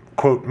user,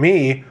 quote,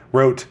 Me,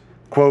 wrote,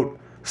 quote,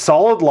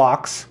 solid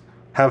locks,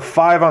 have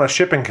 5 on a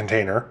shipping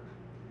container,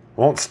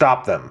 won't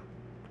stop them,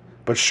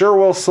 but sure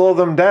will slow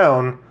them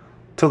down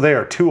till they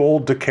are too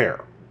old to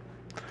care.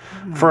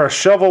 For a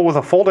shovel with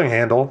a folding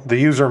handle, the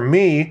user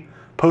Me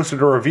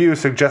posted a review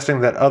suggesting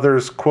that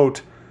others,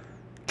 quote,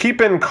 keep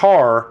in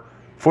car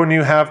for when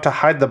you have to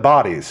hide the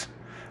bodies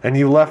and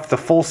you left the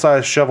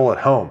full-size shovel at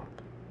home.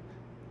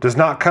 Does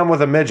not come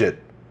with a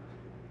midget,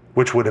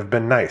 which would have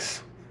been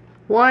nice.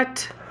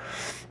 What?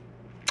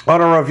 On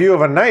a review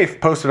of a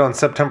knife posted on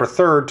September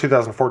 3rd,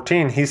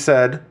 2014, he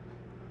said,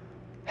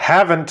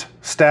 haven't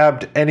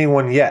stabbed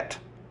anyone yet.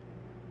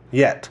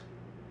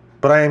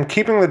 But I am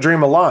keeping the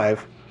dream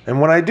alive, and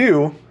when I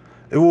do,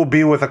 it will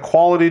be with a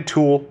quality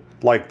tool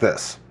like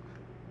this.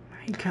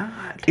 My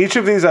God. Each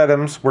of these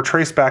items were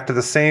traced back to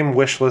the same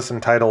wish list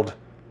entitled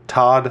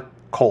Todd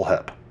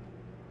Colehep.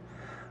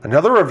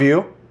 Another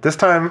review, this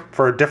time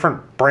for a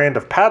different brand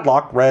of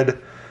padlock, read,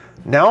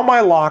 now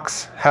my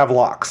locks have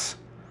locks.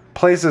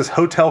 Place is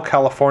Hotel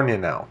California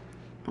now.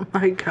 Oh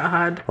my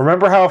God.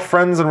 Remember how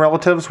friends and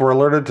relatives were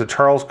alerted to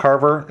Charles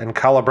Carver and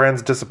Kyla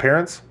Brand's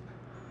disappearance?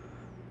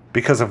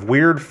 Because of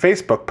weird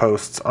Facebook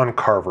posts on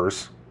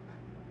Carver's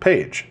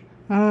page.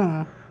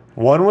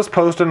 One was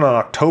posted on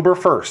October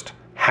 1st,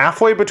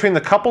 halfway between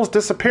the couple's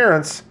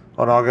disappearance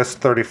on August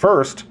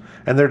 31st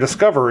and their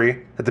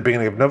discovery at the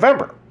beginning of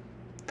November.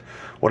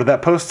 What did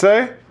that post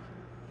say?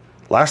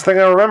 Last thing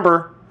I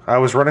remember, I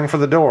was running for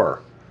the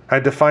door. I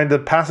had to find the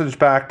passage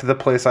back to the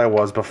place I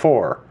was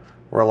before.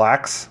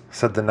 Relax,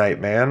 said the night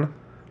man.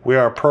 We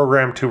are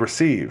programmed to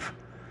receive.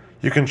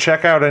 You can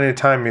check out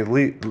anytime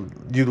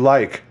you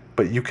like,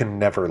 but you can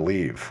never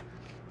leave.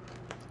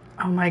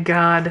 Oh my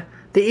God.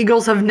 The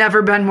Eagles have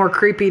never been more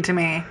creepy to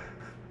me.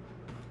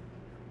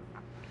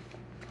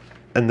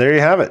 And there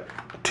you have it.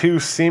 2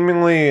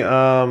 seemingly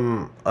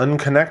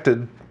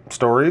unconnected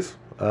stories.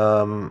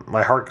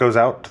 My heart goes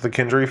out to the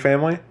Kindry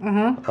family.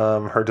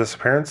 Her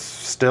disappearance,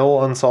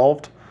 still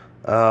unsolved.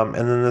 And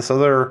then this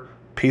other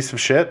piece of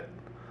shit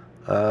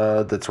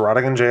that's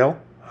rotting in jail,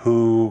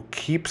 who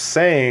keeps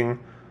saying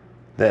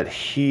that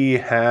he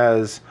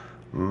has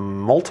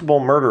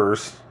multiple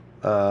murders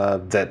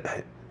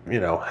that,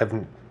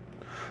 have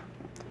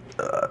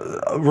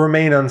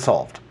remain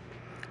unsolved.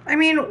 I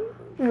mean,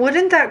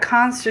 wouldn't that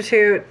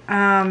constitute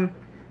a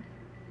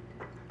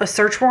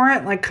search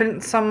warrant? Like,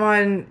 couldn't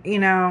someone,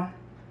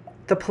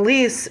 the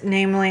police,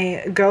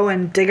 namely, go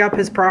and dig up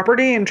his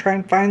property and try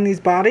and find these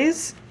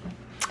bodies?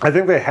 I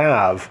think they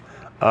have,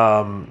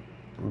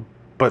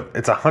 but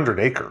it's 100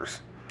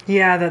 acres.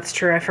 Yeah, that's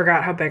true. I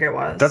forgot how big it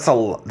was. That's a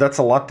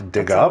lot to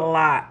dig up. A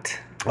lot.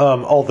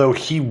 Although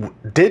he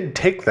did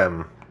take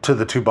them to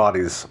the 2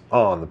 bodies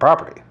on the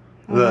property.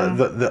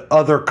 The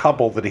other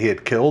couple that he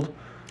had killed,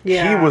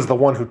 he was the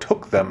one who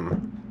took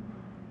them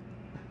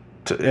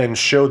and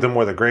showed them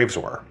where the graves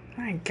were.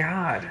 My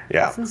God.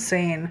 Yeah. That's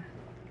insane.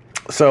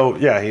 So,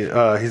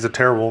 yeah, he's a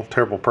terrible,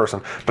 terrible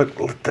person. But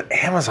the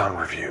Amazon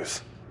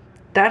reviews.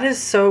 That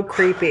is so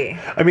creepy.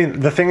 I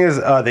mean, the thing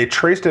is, they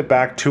traced it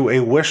back to a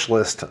wish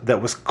list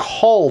that was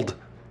called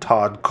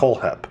Todd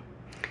Colehep.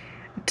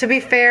 To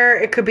be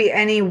fair, it could be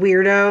any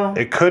weirdo.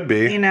 It could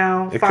be. It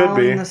following could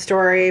be. The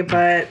story,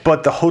 but...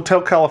 But the Hotel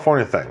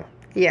California thing.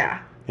 Yeah.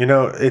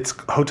 It's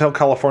Hotel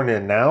California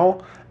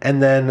now,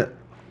 and then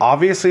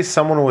obviously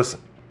someone was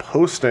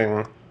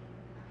posting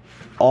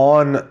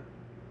on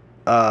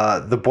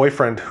the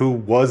boyfriend who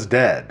was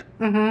dead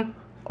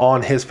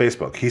on his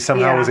Facebook. He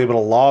somehow was able to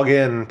log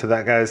in to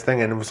that guy's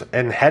thing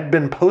and had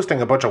been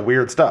posting a bunch of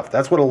weird stuff.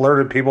 That's what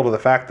alerted people to the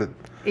fact that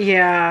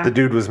the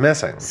dude was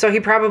missing. So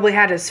he probably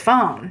had his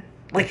phone.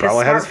 Like, his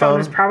smartphone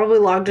was probably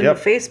logged into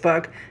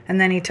Facebook, and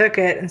then he took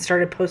it and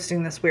started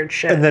posting this weird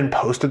shit. And then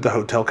posted the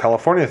Hotel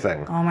California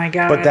thing. Oh, my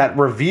God. But that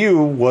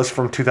review was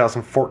from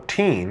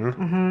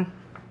 2014.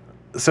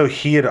 So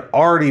he had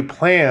already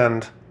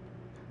planned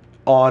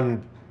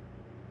on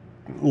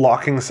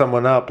locking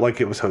someone up like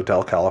it was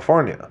Hotel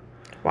California.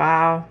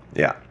 Wow.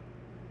 Yeah.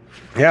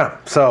 Yeah.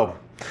 So,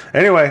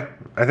 anyway,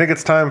 I think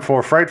it's time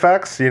for Fright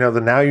Facts, the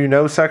Now You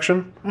Know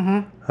section.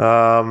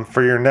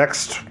 For your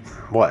next,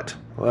 what?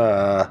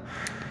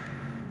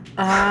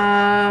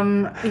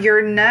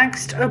 Your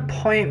next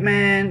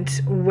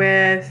appointment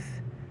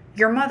with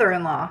your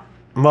mother-in-law.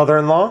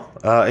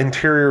 Mother-in-law,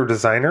 interior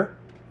designer.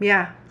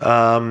 Yeah.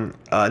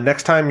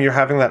 Next time you're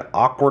having that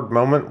awkward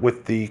moment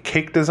with the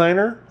cake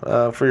designer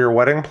for your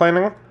wedding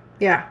planning.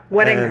 Yeah,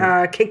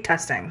 wedding cake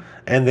testing.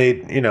 And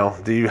they,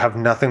 you have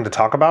nothing to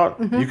talk about.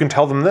 You can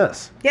tell them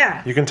this.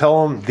 Yeah. You can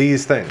tell them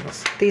these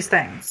things. These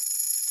things.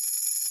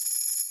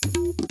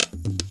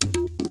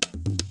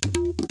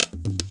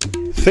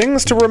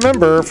 Things to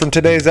remember from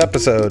today's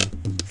episode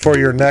for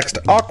your next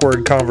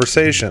awkward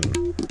conversation.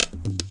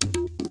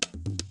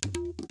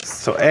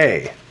 So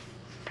A.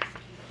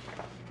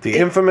 The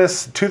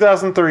infamous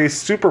 2003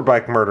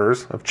 Superbike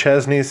murders of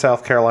Chesney,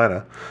 South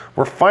Carolina,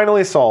 were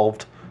finally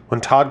solved when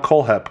Todd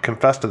Kohlhepp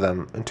confessed to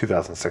them in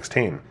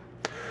 2016.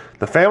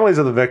 The families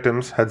of the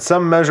victims had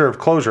some measure of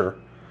closure,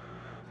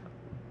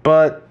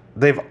 but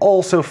they've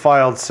also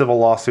filed civil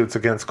lawsuits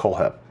against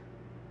Kohlhepp.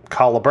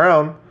 Kala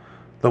Brown,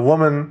 the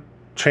woman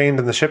chained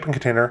in the shipping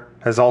container,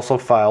 has also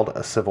filed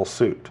a civil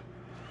suit.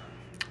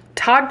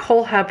 Todd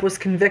Kohlhepp was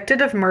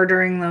convicted of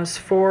murdering those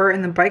 4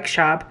 in the bike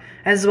shop,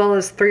 as well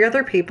as 3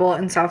 other people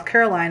in South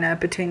Carolina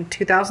between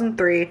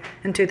 2003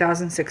 and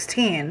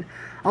 2016,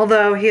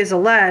 although he has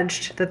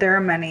alleged that there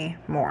are many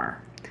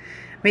more.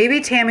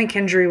 Maybe Tammy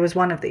Kindry was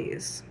one of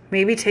these.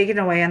 Maybe taken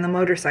away on the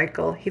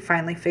motorcycle, he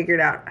finally figured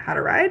out how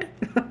to ride.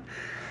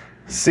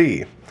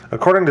 C.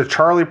 According to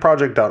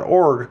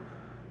charlieproject.org,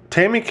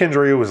 Tammy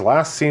Kindry was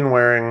last seen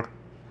wearing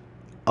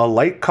a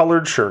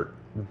light-colored shirt,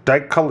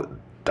 dark-colored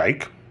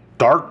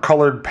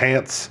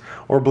pants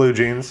or blue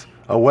jeans,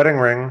 a wedding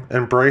ring,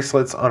 and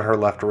bracelets on her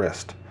left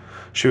wrist.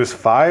 She was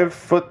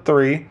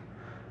 5'3"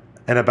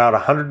 and about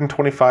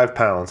 125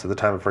 pounds at the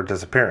time of her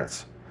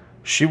disappearance.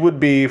 She would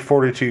be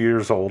 42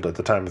 years old at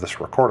the time of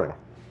this recording.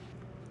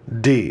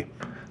 D.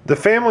 The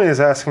family is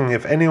asking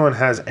if anyone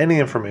has any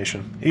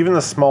information, even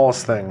the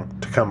smallest thing,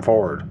 to come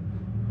forward.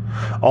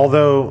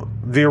 Although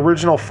the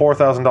original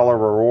 $4,000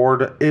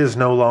 reward is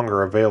no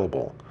longer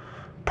available.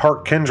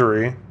 Park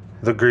Kindry,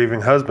 the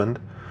grieving husband,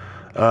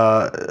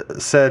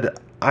 said,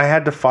 "I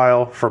had to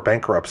file for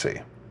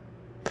bankruptcy."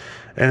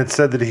 And it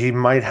said that he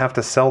might have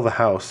to sell the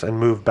house and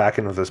move back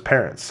in with his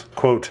parents.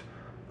 Quote,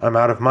 "I'm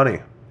out of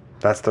money.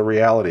 That's the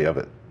reality of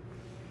it."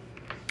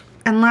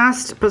 And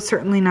last but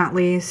certainly not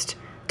least,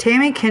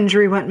 Tammy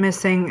Kindry went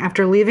missing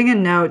after leaving a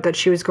note that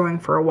she was going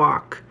for a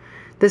walk.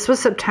 This was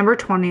September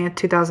 20th,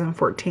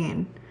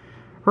 2014.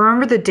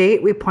 Remember the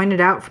date we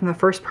pointed out from the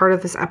first part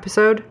of this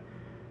episode?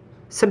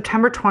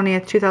 September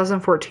 20th,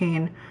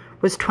 2014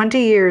 was 20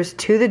 years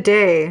to the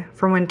day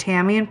from when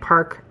Tammy and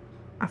Park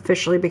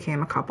officially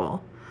became a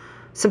couple.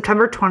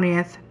 September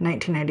 20th,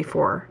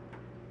 1994.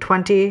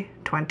 20.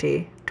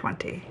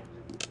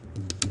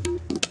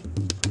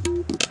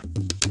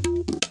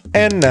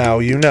 And now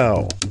you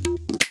know.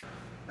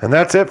 And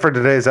that's it for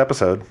today's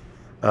episode.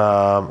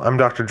 I'm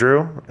Dr.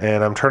 Drew,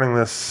 and I'm turning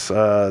this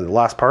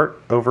last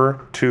part over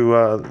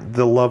to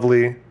the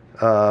lovely,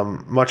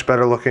 much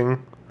better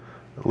looking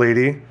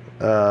lady.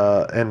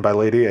 And by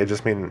lady, I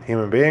just mean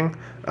human being,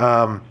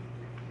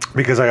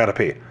 because I gotta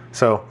pee.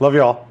 So, love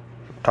y'all.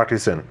 Talk to you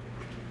soon.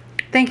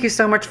 Thank you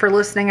so much for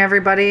listening,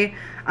 everybody.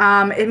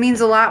 It means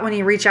a lot when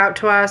you reach out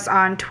to us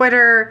on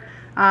Twitter,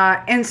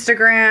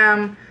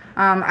 Instagram.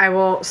 I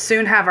will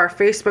soon have our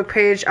Facebook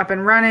page up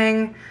and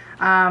running.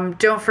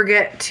 Don't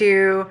forget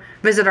to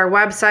visit our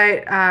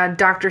website,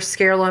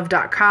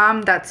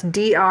 drscarelove.com. That's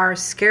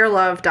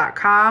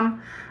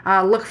drscarelove.com.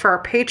 Look for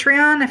our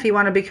Patreon if you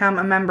want to become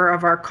a member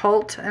of our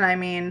cult. And I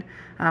mean,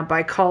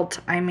 by cult,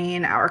 I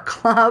mean our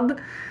club.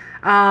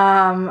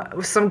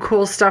 Some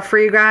cool stuff for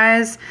you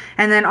guys.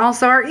 And then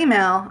also our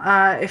email.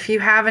 If you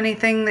have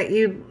anything that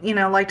you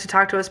like to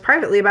talk to us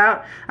privately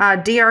about,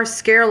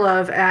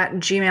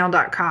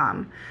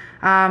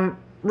 drscarelove@gmail.com.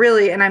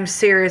 Really, and I'm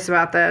serious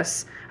about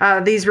this,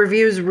 these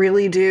reviews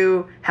really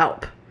do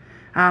help.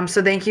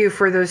 So thank you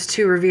for those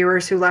 2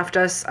 reviewers who left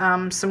us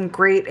some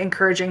great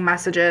encouraging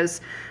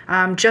messages.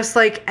 Just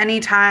like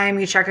anytime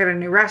you check out a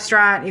new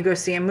restaurant, you go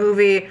see a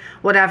movie,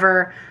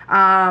 whatever,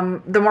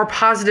 the more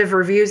positive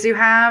reviews you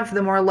have,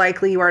 the more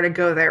likely you are to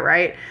go there,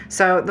 right?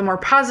 So the more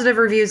positive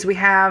reviews we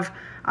have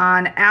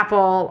on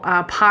Apple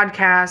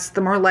Podcasts,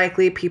 the more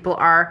likely people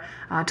are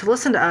to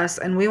listen to us.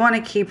 And we want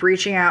to keep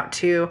reaching out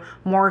to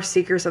more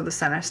seekers of the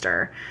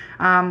sinister.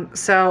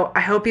 So I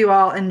hope you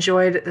all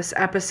enjoyed this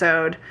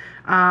episode,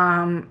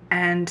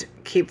 and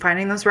keep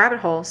finding those rabbit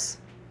holes.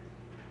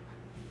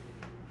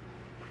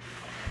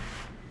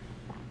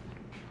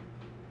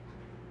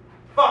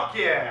 Fuck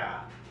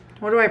yeah!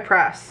 What do I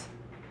press?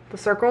 The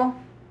circle?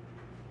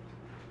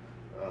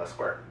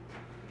 Square.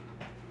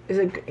 Is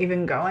it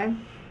even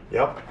going?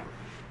 Yep.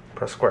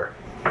 Press square.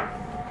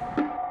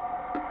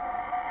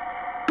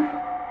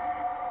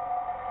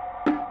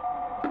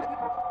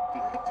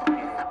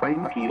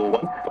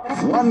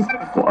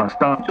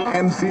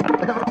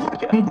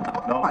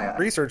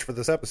 Research for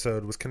this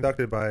episode was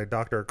conducted by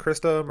Dr.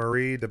 Krista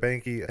Marie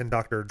DeBanke and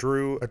Dr.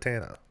 Drew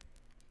Atana.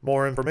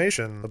 More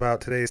information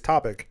about today's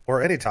topic,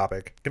 or any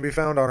topic, can be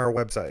found on our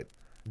website,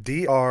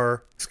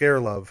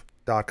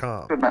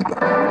 drscarelove.com.